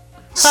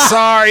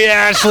 Sorry,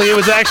 Ashley. It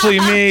was actually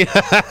me.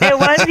 It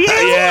was you?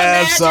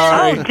 Yeah,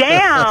 sorry. Oh,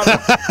 damn.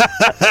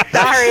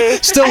 Sorry.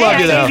 Still love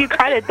you, though. I give you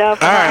credit, though,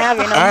 for not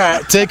having them. All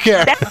right, take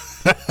care.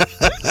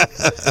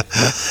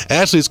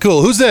 Ashley's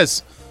cool. Who's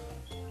this?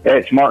 Hey,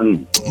 it's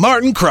Martin.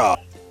 Martin Crow.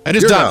 I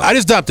just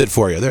dumped it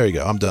for you. There you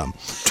go. I'm done.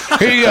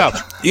 Here you go.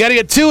 You got to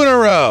get 2 in a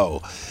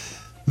row.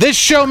 This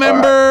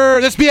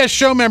BS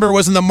show member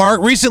was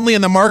recently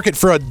in the market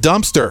for a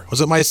dumpster.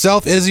 Was it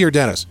myself, Izzy, or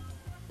Dennis?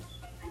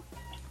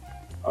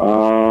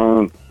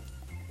 I'm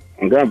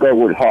gonna go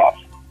with Hoff.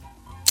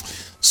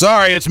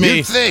 Sorry, it's me.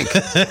 You think?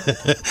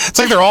 It's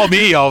like they're all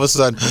me all of a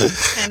sudden.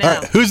 I know. All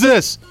right, who's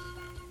this?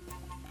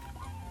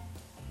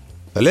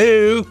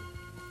 Hello.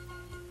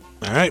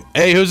 All right.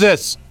 Hey, who's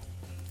this?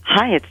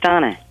 Hi, it's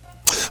Donna.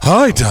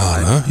 Hi,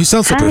 Donna. You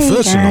sound so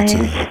professional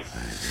today.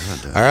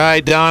 All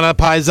right, Donna.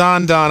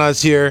 Paisan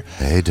Donna's here.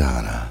 Hey,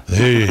 Donna.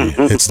 Hey,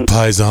 it's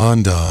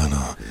Paisan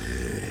Donna.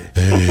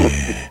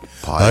 Hey.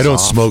 I don't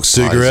smoke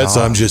cigarettes.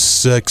 I'm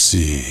just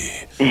sexy.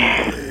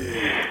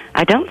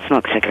 I don't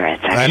smoke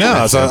cigarettes. Actually. I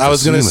know. So I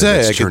was going to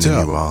say, I could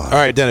tell. All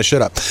right, Dennis,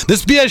 shut up.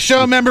 This BS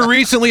show member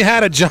recently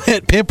had a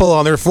giant pimple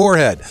on their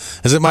forehead.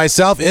 Is it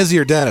myself, Izzy,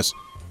 or Dennis?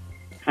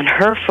 On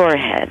her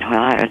forehead. Well,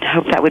 I would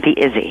hope that would be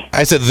Izzy.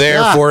 I said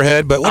their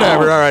forehead, but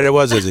whatever. All right, it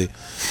was Izzy.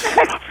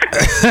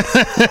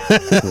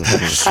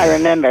 I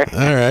remember.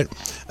 All right.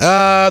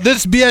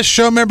 This BS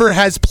show member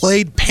has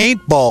played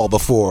paintball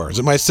before. Is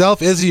it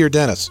myself, Izzy, or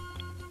Dennis?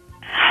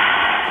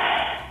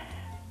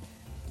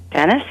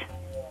 Dennis?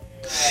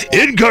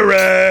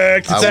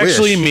 Incorrect. It's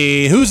actually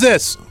me. Who's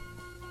this?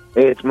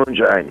 Hey, it's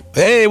Moonshine.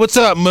 Hey, what's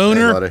up,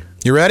 Mooner? Hey, buddy.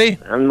 You ready?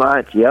 I'm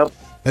not. Yep.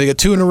 I got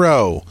 2 in a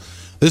row.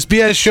 This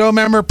BS show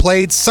member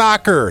played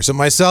soccer. Is it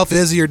myself,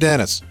 Izzy, or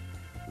Dennis?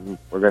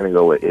 We're going to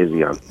go with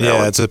Izzy on that Yeah,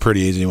 one. that's a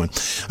pretty easy one.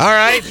 All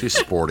right. She's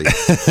sporty.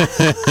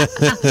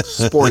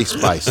 Sporty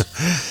spice.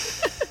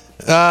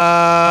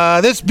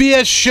 This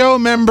BS show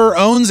member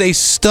owns a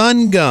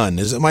stun gun.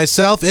 Is it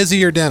myself,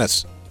 Izzy, or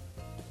Dennis?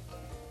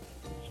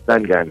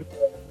 Stun gun.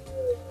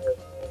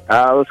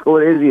 Let's go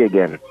with Izzy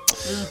again.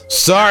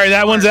 Sorry,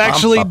 that one's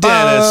actually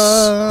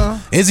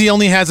Dennis. Izzy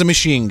only has a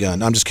machine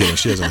gun. I'm just kidding.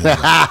 She doesn't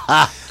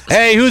have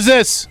Hey, who's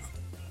this?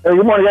 Hey,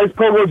 good morning, guys.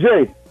 Pogo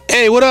J.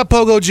 Hey, what up,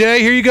 Pogo J?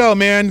 Here you go,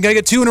 man. Gotta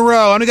get 2 in a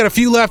row. I only got a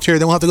few left here.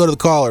 Then we'll have to go to the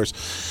callers.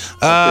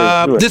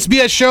 This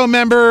BS show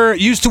member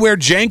used to wear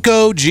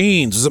Janko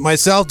jeans. Was it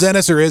myself,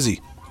 Dennis, or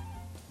Izzy?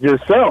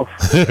 Yourself.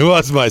 It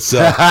was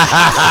myself.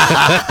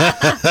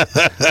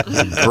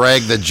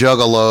 Greg the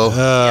Juggalo.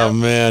 Oh,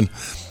 man.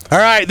 All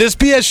right, this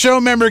BS show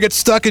member gets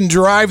stuck in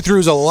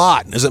drive-thrus a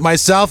lot. Is it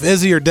myself,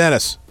 Izzy, or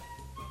Dennis?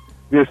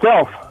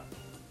 Yourself.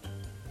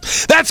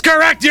 That's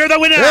correct. You're the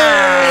winner.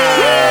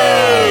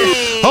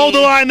 Yay! Hold the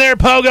line there,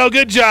 Pogo.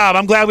 Good job.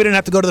 I'm glad we didn't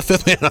have to go to the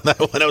 5th man on that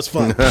one. That was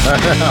fun.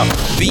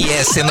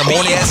 BS in the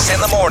morning. BS in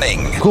the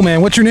morning. Cool,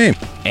 man. What's your name?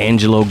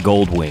 Angelo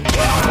Goldwing.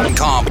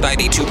 Comp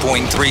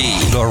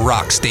 92.3, The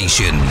Rock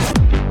Station.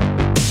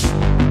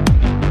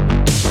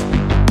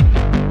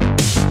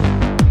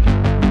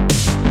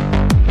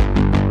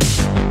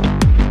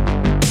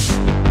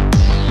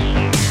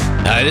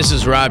 Hi, this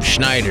is Rob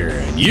Schneider,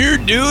 and you're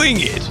doing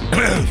it.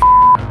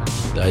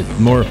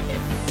 More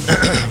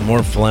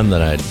phlegm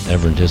than I'd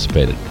ever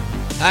anticipated.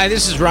 Hi,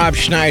 this is Rob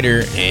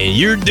Schneider, and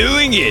you're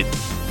doing it.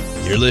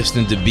 You're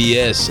listening to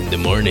BS in the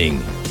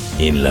morning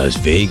in Las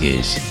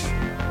Vegas.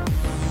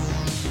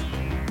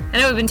 I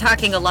know we've been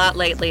talking a lot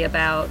lately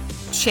about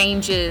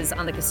changes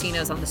on the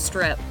casinos on the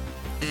Strip.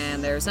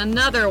 And there's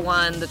another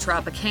one, the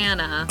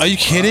Tropicana. Are you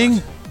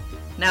kidding?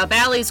 Now,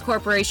 Bally's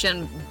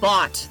Corporation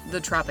bought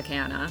the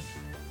Tropicana.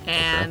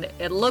 And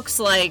it looks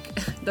like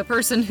the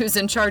person who's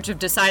in charge of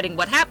deciding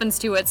what happens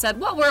to it said,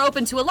 well, we're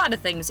open to a lot of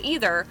things.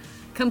 Either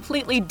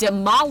completely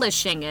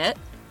demolishing it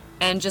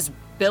and just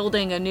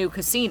building a new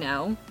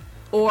casino,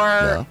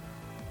 or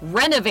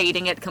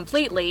renovating it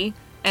completely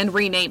and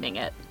renaming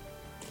it.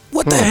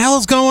 What the hell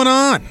is going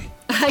on?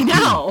 I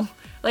know.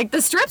 Like,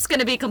 the Strip's going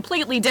to be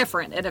completely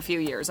different in a few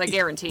years, I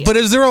guarantee it. But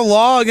is there a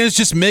law against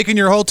just making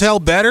your hotel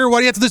better? Why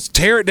do you have to just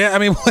tear it down? I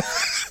mean,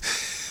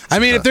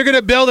 if they're going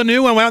to build a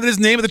new one, why don't they just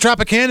name it the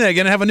Tropicana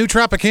again and have a new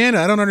Tropicana?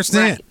 I don't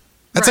understand. Right.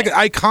 That's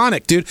like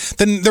iconic, dude.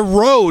 Then the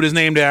road is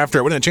named after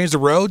it. Wouldn't it change the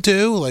road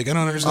too? Like, I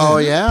don't understand. Oh,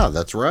 yeah,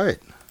 that's right.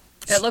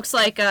 It looks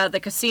like the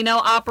casino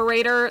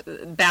operator,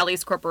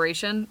 Bally's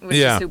Corporation, which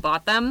is who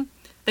bought them,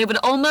 they would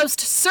almost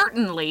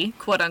certainly,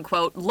 quote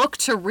unquote, look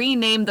to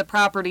rename the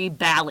property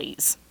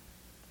Bally's.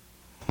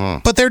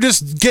 But they're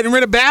just getting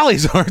rid of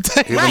Bally's, aren't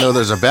they? Even though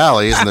there's a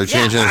Bally's and they're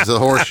changing it to the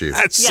Horseshoe.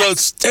 That's so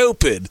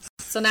stupid.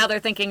 So now they're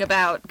thinking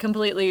about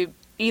completely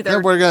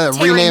either we're going to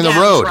tearing rename the down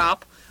road.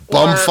 Trop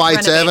Bum or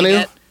Fights renovating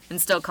Avenue? it and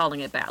still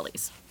calling it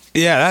Bally's.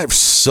 Yeah, that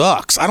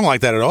sucks. I don't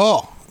like that at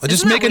all. Just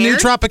Isn't make that a new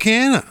weird?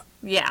 Tropicana.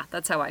 Yeah,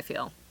 that's how I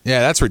feel. Yeah,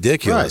 that's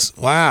ridiculous.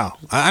 Right. Wow.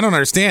 I don't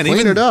understand.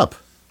 Clean it up.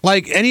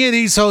 Like any of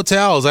these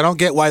hotels, I don't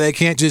get why they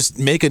can't just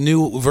make a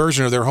new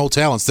version of their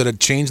hotel instead of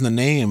changing the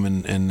name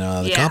and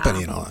the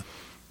company and all that.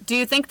 Do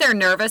you think they're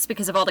nervous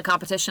because of all the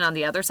competition on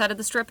the other side of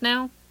the Strip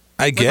now?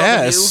 I With all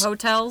guess. the new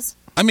hotels?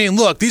 I mean,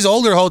 look, these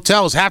older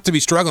hotels have to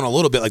be struggling a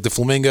little bit, like the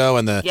Flamingo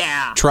and the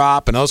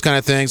Trop and those kind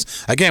of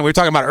things. Again, we were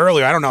talking about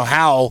earlier. I don't know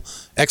how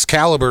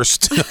Excalibur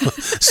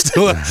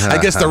still I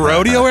guess the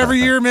rodeo every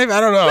year, maybe. I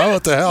don't know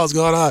what the hell is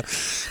going on.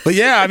 But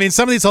yeah, I mean,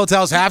 some of these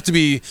hotels have to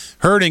be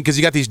hurting because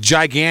you got these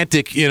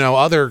gigantic,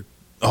 other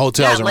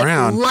hotels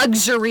around.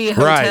 Luxury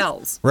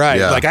hotels. Right.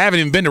 Yeah. Like I haven't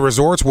even been to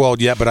Resorts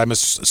World yet, but I'm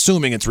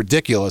assuming it's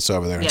ridiculous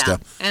over there and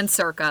stuff. And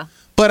Circa.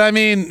 But I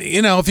mean,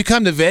 if you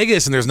come to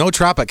Vegas and there's no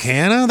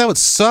Tropicana, that would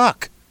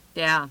suck.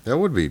 Yeah. That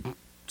would be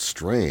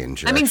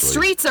strange. I mean, actually.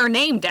 streets are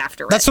named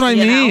after it. That's what I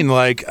mean.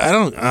 Like, I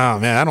don't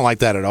like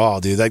that at all,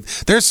 dude. Like,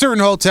 there's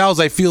certain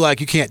hotels I feel like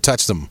you can't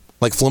touch them.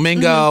 Like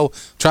Flamingo,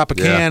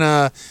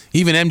 Tropicana,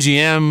 even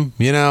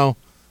MGM,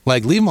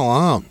 like leave them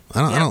alone.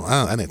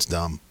 I think it's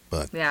dumb.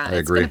 But yeah, I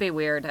it's agree. going to be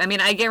weird. I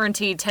mean, I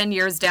guarantee 10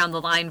 years down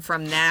the line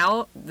from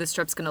now, the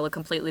Strip's going to look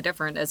completely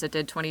different as it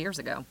did 20 years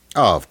ago.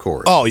 Oh, of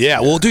course. Oh, yeah.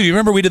 Well, dude, you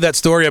remember we did that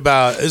story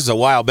about, this is a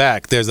while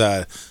back, there's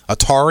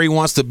Atari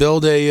wants to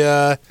build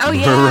a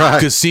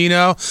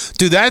casino.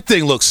 Dude, that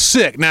thing looks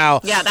sick.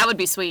 Now, Yeah, that would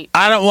be sweet.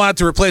 I don't want it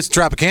to replace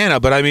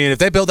Tropicana, but I mean, if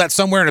they build that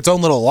somewhere in its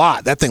own little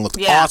lot, that thing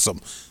looked awesome.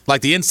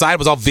 Like the inside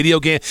was all video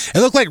game. It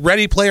looked like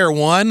Ready Player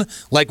One,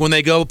 like when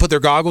they go put their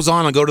goggles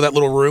on and go to that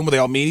little room where they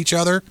all meet each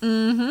other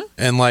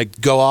and like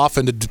go off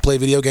and to play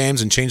video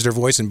games and change their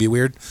voice and be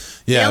weird.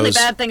 Yeah. The only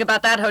bad thing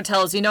about that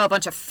hotel is a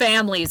bunch of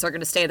families are going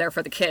to stay there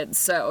for the kids,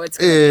 so it's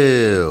gonna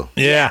Ew.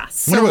 Yeah.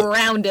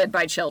 surrounded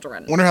by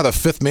children. Wonder how the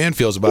fifth man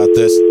feels about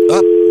this.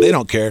 Oh, they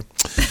don't care.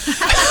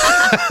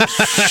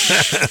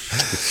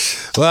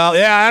 Well,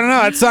 yeah, I don't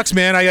know. It sucks,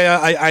 man.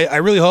 I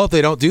really hope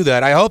they don't do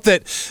that. I hope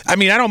that. I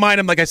mean, I don't mind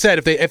them. Like I said,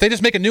 if they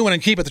just make a new one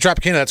and keep it the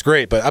Tropicana, that's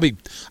great. But I'll be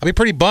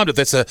pretty bummed if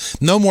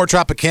it's no more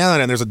Tropicana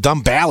and there's a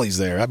dumb Bally's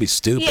there. That'd be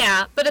stupid.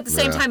 Yeah, but at the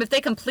same time, if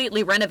they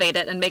completely renovate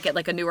it and make it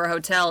like a newer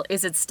hotel,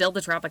 is it still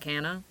the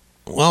Tropicana?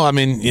 Well, I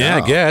mean, yeah,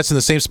 I guess in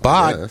the same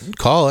spot.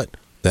 Call it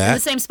that. In the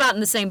same spot in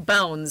the same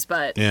bones,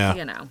 but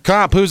Yeah.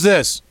 Comp, who's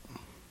this?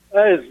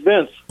 Hey, it's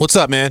Vince. What's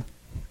up, man?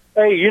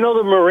 Hey, you know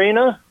the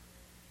marina?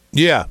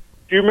 Yeah.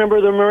 Do you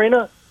remember the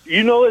marina?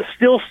 You know it's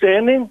still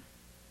standing?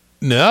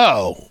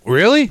 No,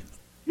 really?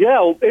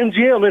 Yeah,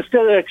 MGM,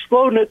 instead of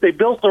exploding it, they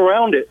built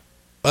around it.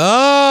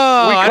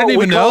 Oh, I didn't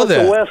even know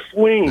that. The West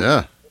Wing.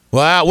 Yeah.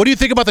 Wow. What do you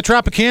think about the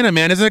Tropicana,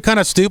 man? Isn't it kind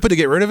of stupid to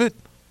get rid of it?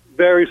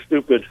 Very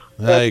stupid.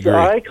 I agree. The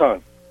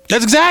icon.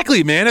 That's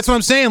exactly, man. That's what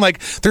I'm saying. Like,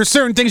 there's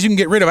certain things you can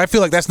get rid of. I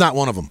feel like that's not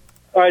one of them.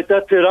 All right,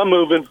 that's it. I'm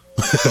moving.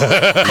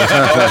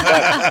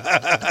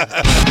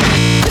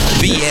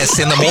 BS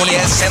in the morning.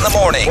 BS in the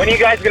morning. When are you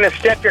guys going to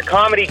step your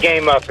comedy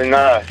game up and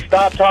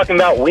stop talking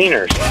about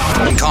wieners?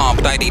 Comp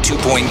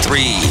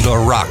 92.3, The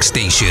Rock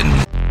Station.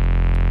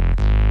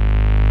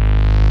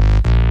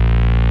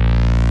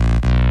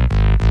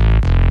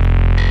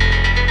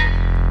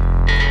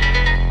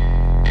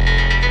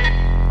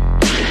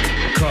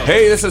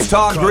 Hey, this is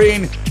Tom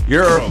Green.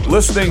 You're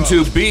listening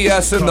to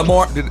BS in the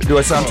morning. Do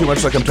I sound too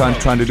much like I'm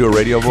trying to do a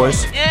radio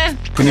voice? Yeah.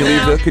 Can you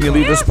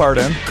leave this part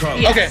in?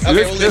 Yes. Okay,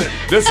 we'll leave it.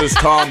 This is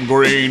Tom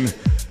Green,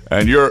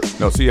 and you're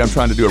I'm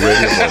trying to do a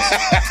radio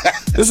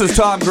voice. This is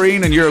Tom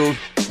Green, and you're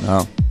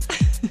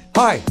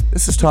Hi,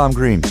 this is Tom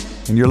Green,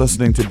 and you're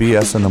listening to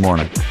BS in the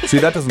morning. See,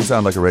 that doesn't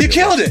sound like a radio. You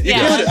killed voice. it. You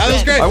killed it. That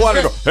was great. I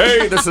wanted to go,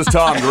 hey, this is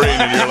Tom Green,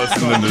 and you're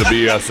listening to the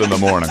BS in the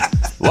morning.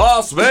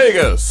 Las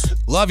Vegas.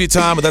 Love you,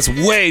 Tom, but that's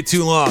way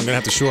too long. I'm going to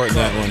have to shorten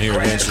that one here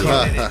eventually.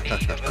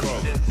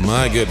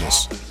 My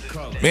goodness.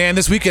 Man,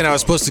 this weekend I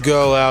was supposed to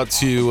go out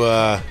to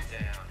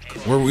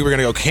where we were going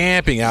to go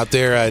camping out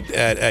there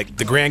at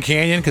the Grand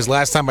Canyon because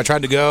last time I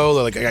tried to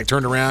go, I got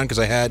turned around because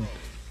I had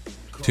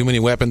too many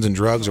weapons and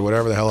drugs or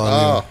whatever the hell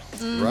I was.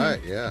 Right,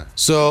 yeah.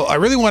 So I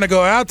really want to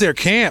go out there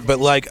camp, but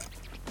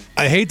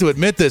I hate to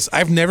admit this,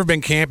 I've never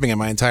been camping in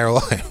my entire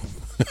life.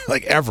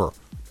 Ever.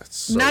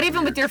 Not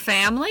even with your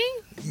family?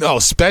 No,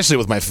 especially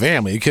with my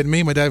family. Are you kidding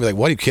me? My dad would be like,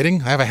 "What? Are you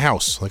kidding? I have a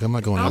house. Like, I'm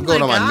not going out." I'm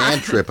going on my man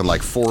trip in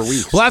like 4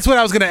 weeks. Well, that's what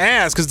I was going to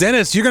ask. Because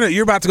Dennis,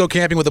 you're about to go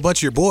camping with a bunch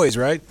of your boys,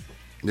 right?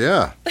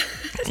 Yeah.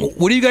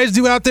 What do you guys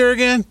do out there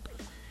again?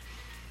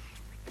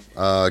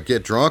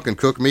 Get drunk and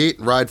cook meat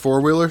and ride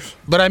 4-wheelers.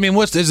 But I mean,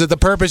 is it the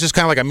purpose? Just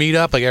kind of like a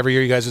meetup? Like every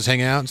year you guys just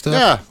hang out and stuff?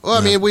 Yeah. Well,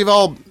 I mean, we've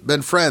all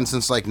been friends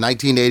since like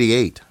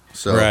 1988.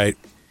 So. Right.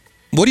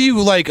 What do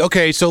you like?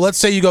 Okay, so let's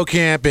say you go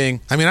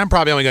camping. I mean, I'm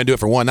probably only going to do it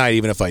for one night,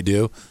 even if I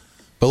do.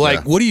 But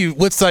like,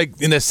 what's like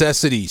the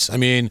necessities? I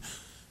mean,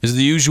 is it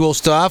the usual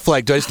stuff?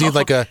 Like, do I just need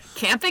like a...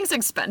 Camping's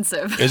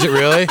expensive. Is it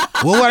really?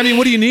 Well, I mean,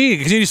 what do you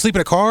need? Can you sleep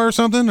in a car or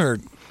something? Or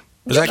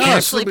does that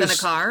count? Sleep in a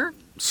car.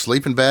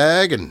 Sleeping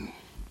bag, and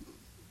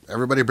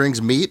everybody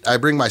brings meat. I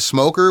bring my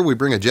smoker. We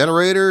bring a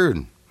generator.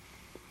 And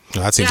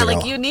that seems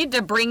like you need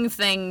to bring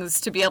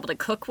things to be able to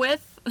cook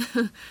with.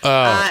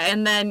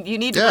 And then you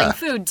need to bring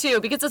food too,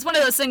 because it's one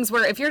of those things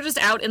where if you're just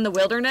out in the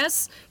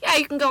wilderness,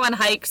 you can go on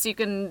hikes, you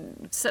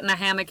can sit in a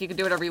hammock, you can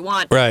do whatever you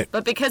want. Right.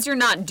 But because you're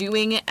not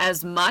doing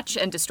as much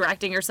and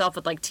distracting yourself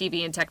with like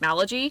TV and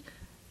technology,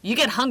 you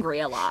get hungry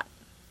a lot.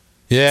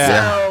 Yeah.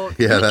 So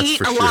yeah, you that's eat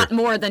for a sure. lot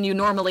more than you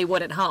normally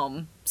would at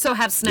home. So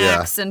have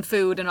snacks and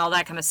food and all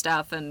that kind of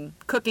stuff, and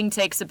cooking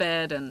takes a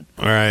bit, and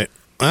all right.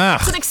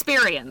 It's an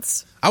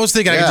experience. I was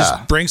thinking I could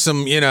just bring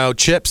some,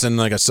 chips and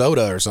like a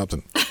soda or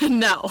something.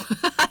 No,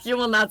 you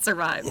will not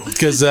survive.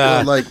 Because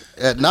like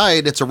at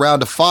night, it's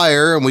around a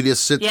fire, and we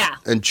just sit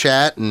and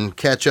chat and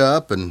catch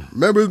up. And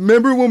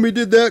remember when we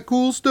did that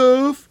cool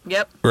stuff?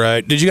 Yep.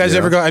 Right. Did you guys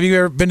ever go? Have you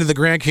ever been to the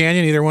Grand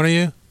Canyon? Either one of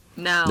you?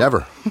 No.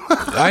 Never.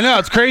 I know,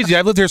 it's crazy.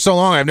 I've lived here so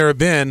long. I've never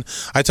been.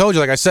 I told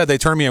you, like I said, they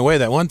turned me away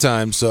that one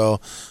time.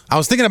 So I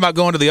was thinking about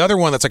going to the other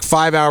one that's like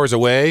 5 hours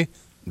away.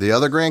 The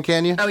other Grand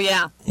Canyon? Oh,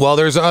 yeah. Well,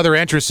 there's other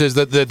entrances.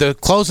 The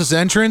closest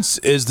entrance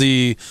is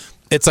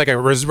it's like a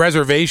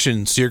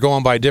reservation, so you're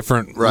going by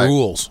different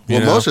rules.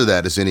 Well, most of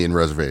that is Indian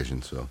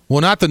reservation. So.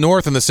 Well, not the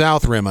north and the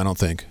south rim, I don't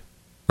think.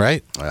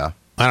 Right? Yeah.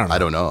 I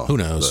don't know. Who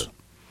knows?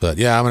 But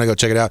yeah, I'm gonna go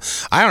check it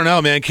out. I don't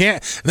know, man. The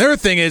other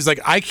thing is, like,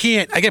 I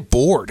get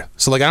bored.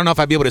 So like, I don't know if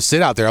I'd be able to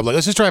sit out there. I'm like,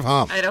 let's just drive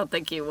home. I don't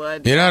think you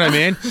would. You know what I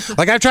mean?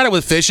 Like, I've tried it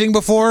with fishing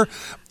before,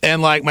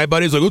 and like my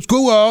buddy's like, let's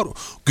go out,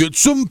 get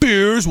some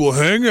beers, we'll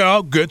hang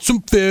out, get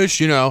some fish.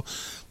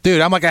 Dude,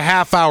 I'm like a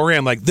half hour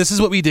in. Like, this is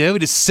what we do. We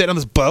just sit on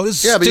this boat.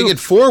 This but you get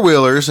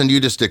 4-wheelers and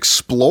you just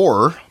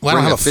explore. Well, I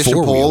don't have a fishing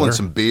pole and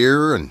some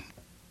beer and.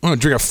 I'm gonna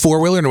drink a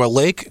 4-wheeler into a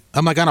lake.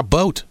 I'm like on a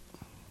boat.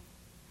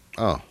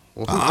 Oh.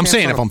 Well, I'm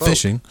saying if I'm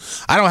fishing.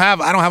 I don't have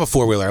a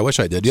 4-wheeler. I wish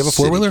I did. Do you have a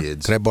 4-wheeler?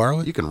 Can I borrow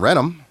it? You can rent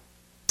them.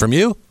 From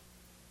you?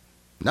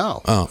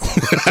 No. Oh.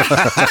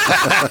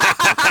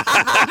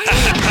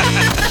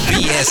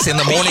 BS in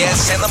the morning.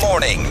 BS in the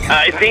morning.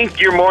 I think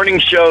your morning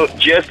show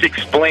just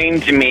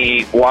explained to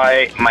me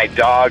why my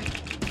dog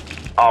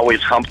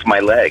always humps my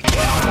leg.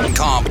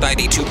 Comp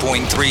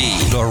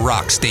 92.3, the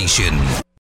Rock Station.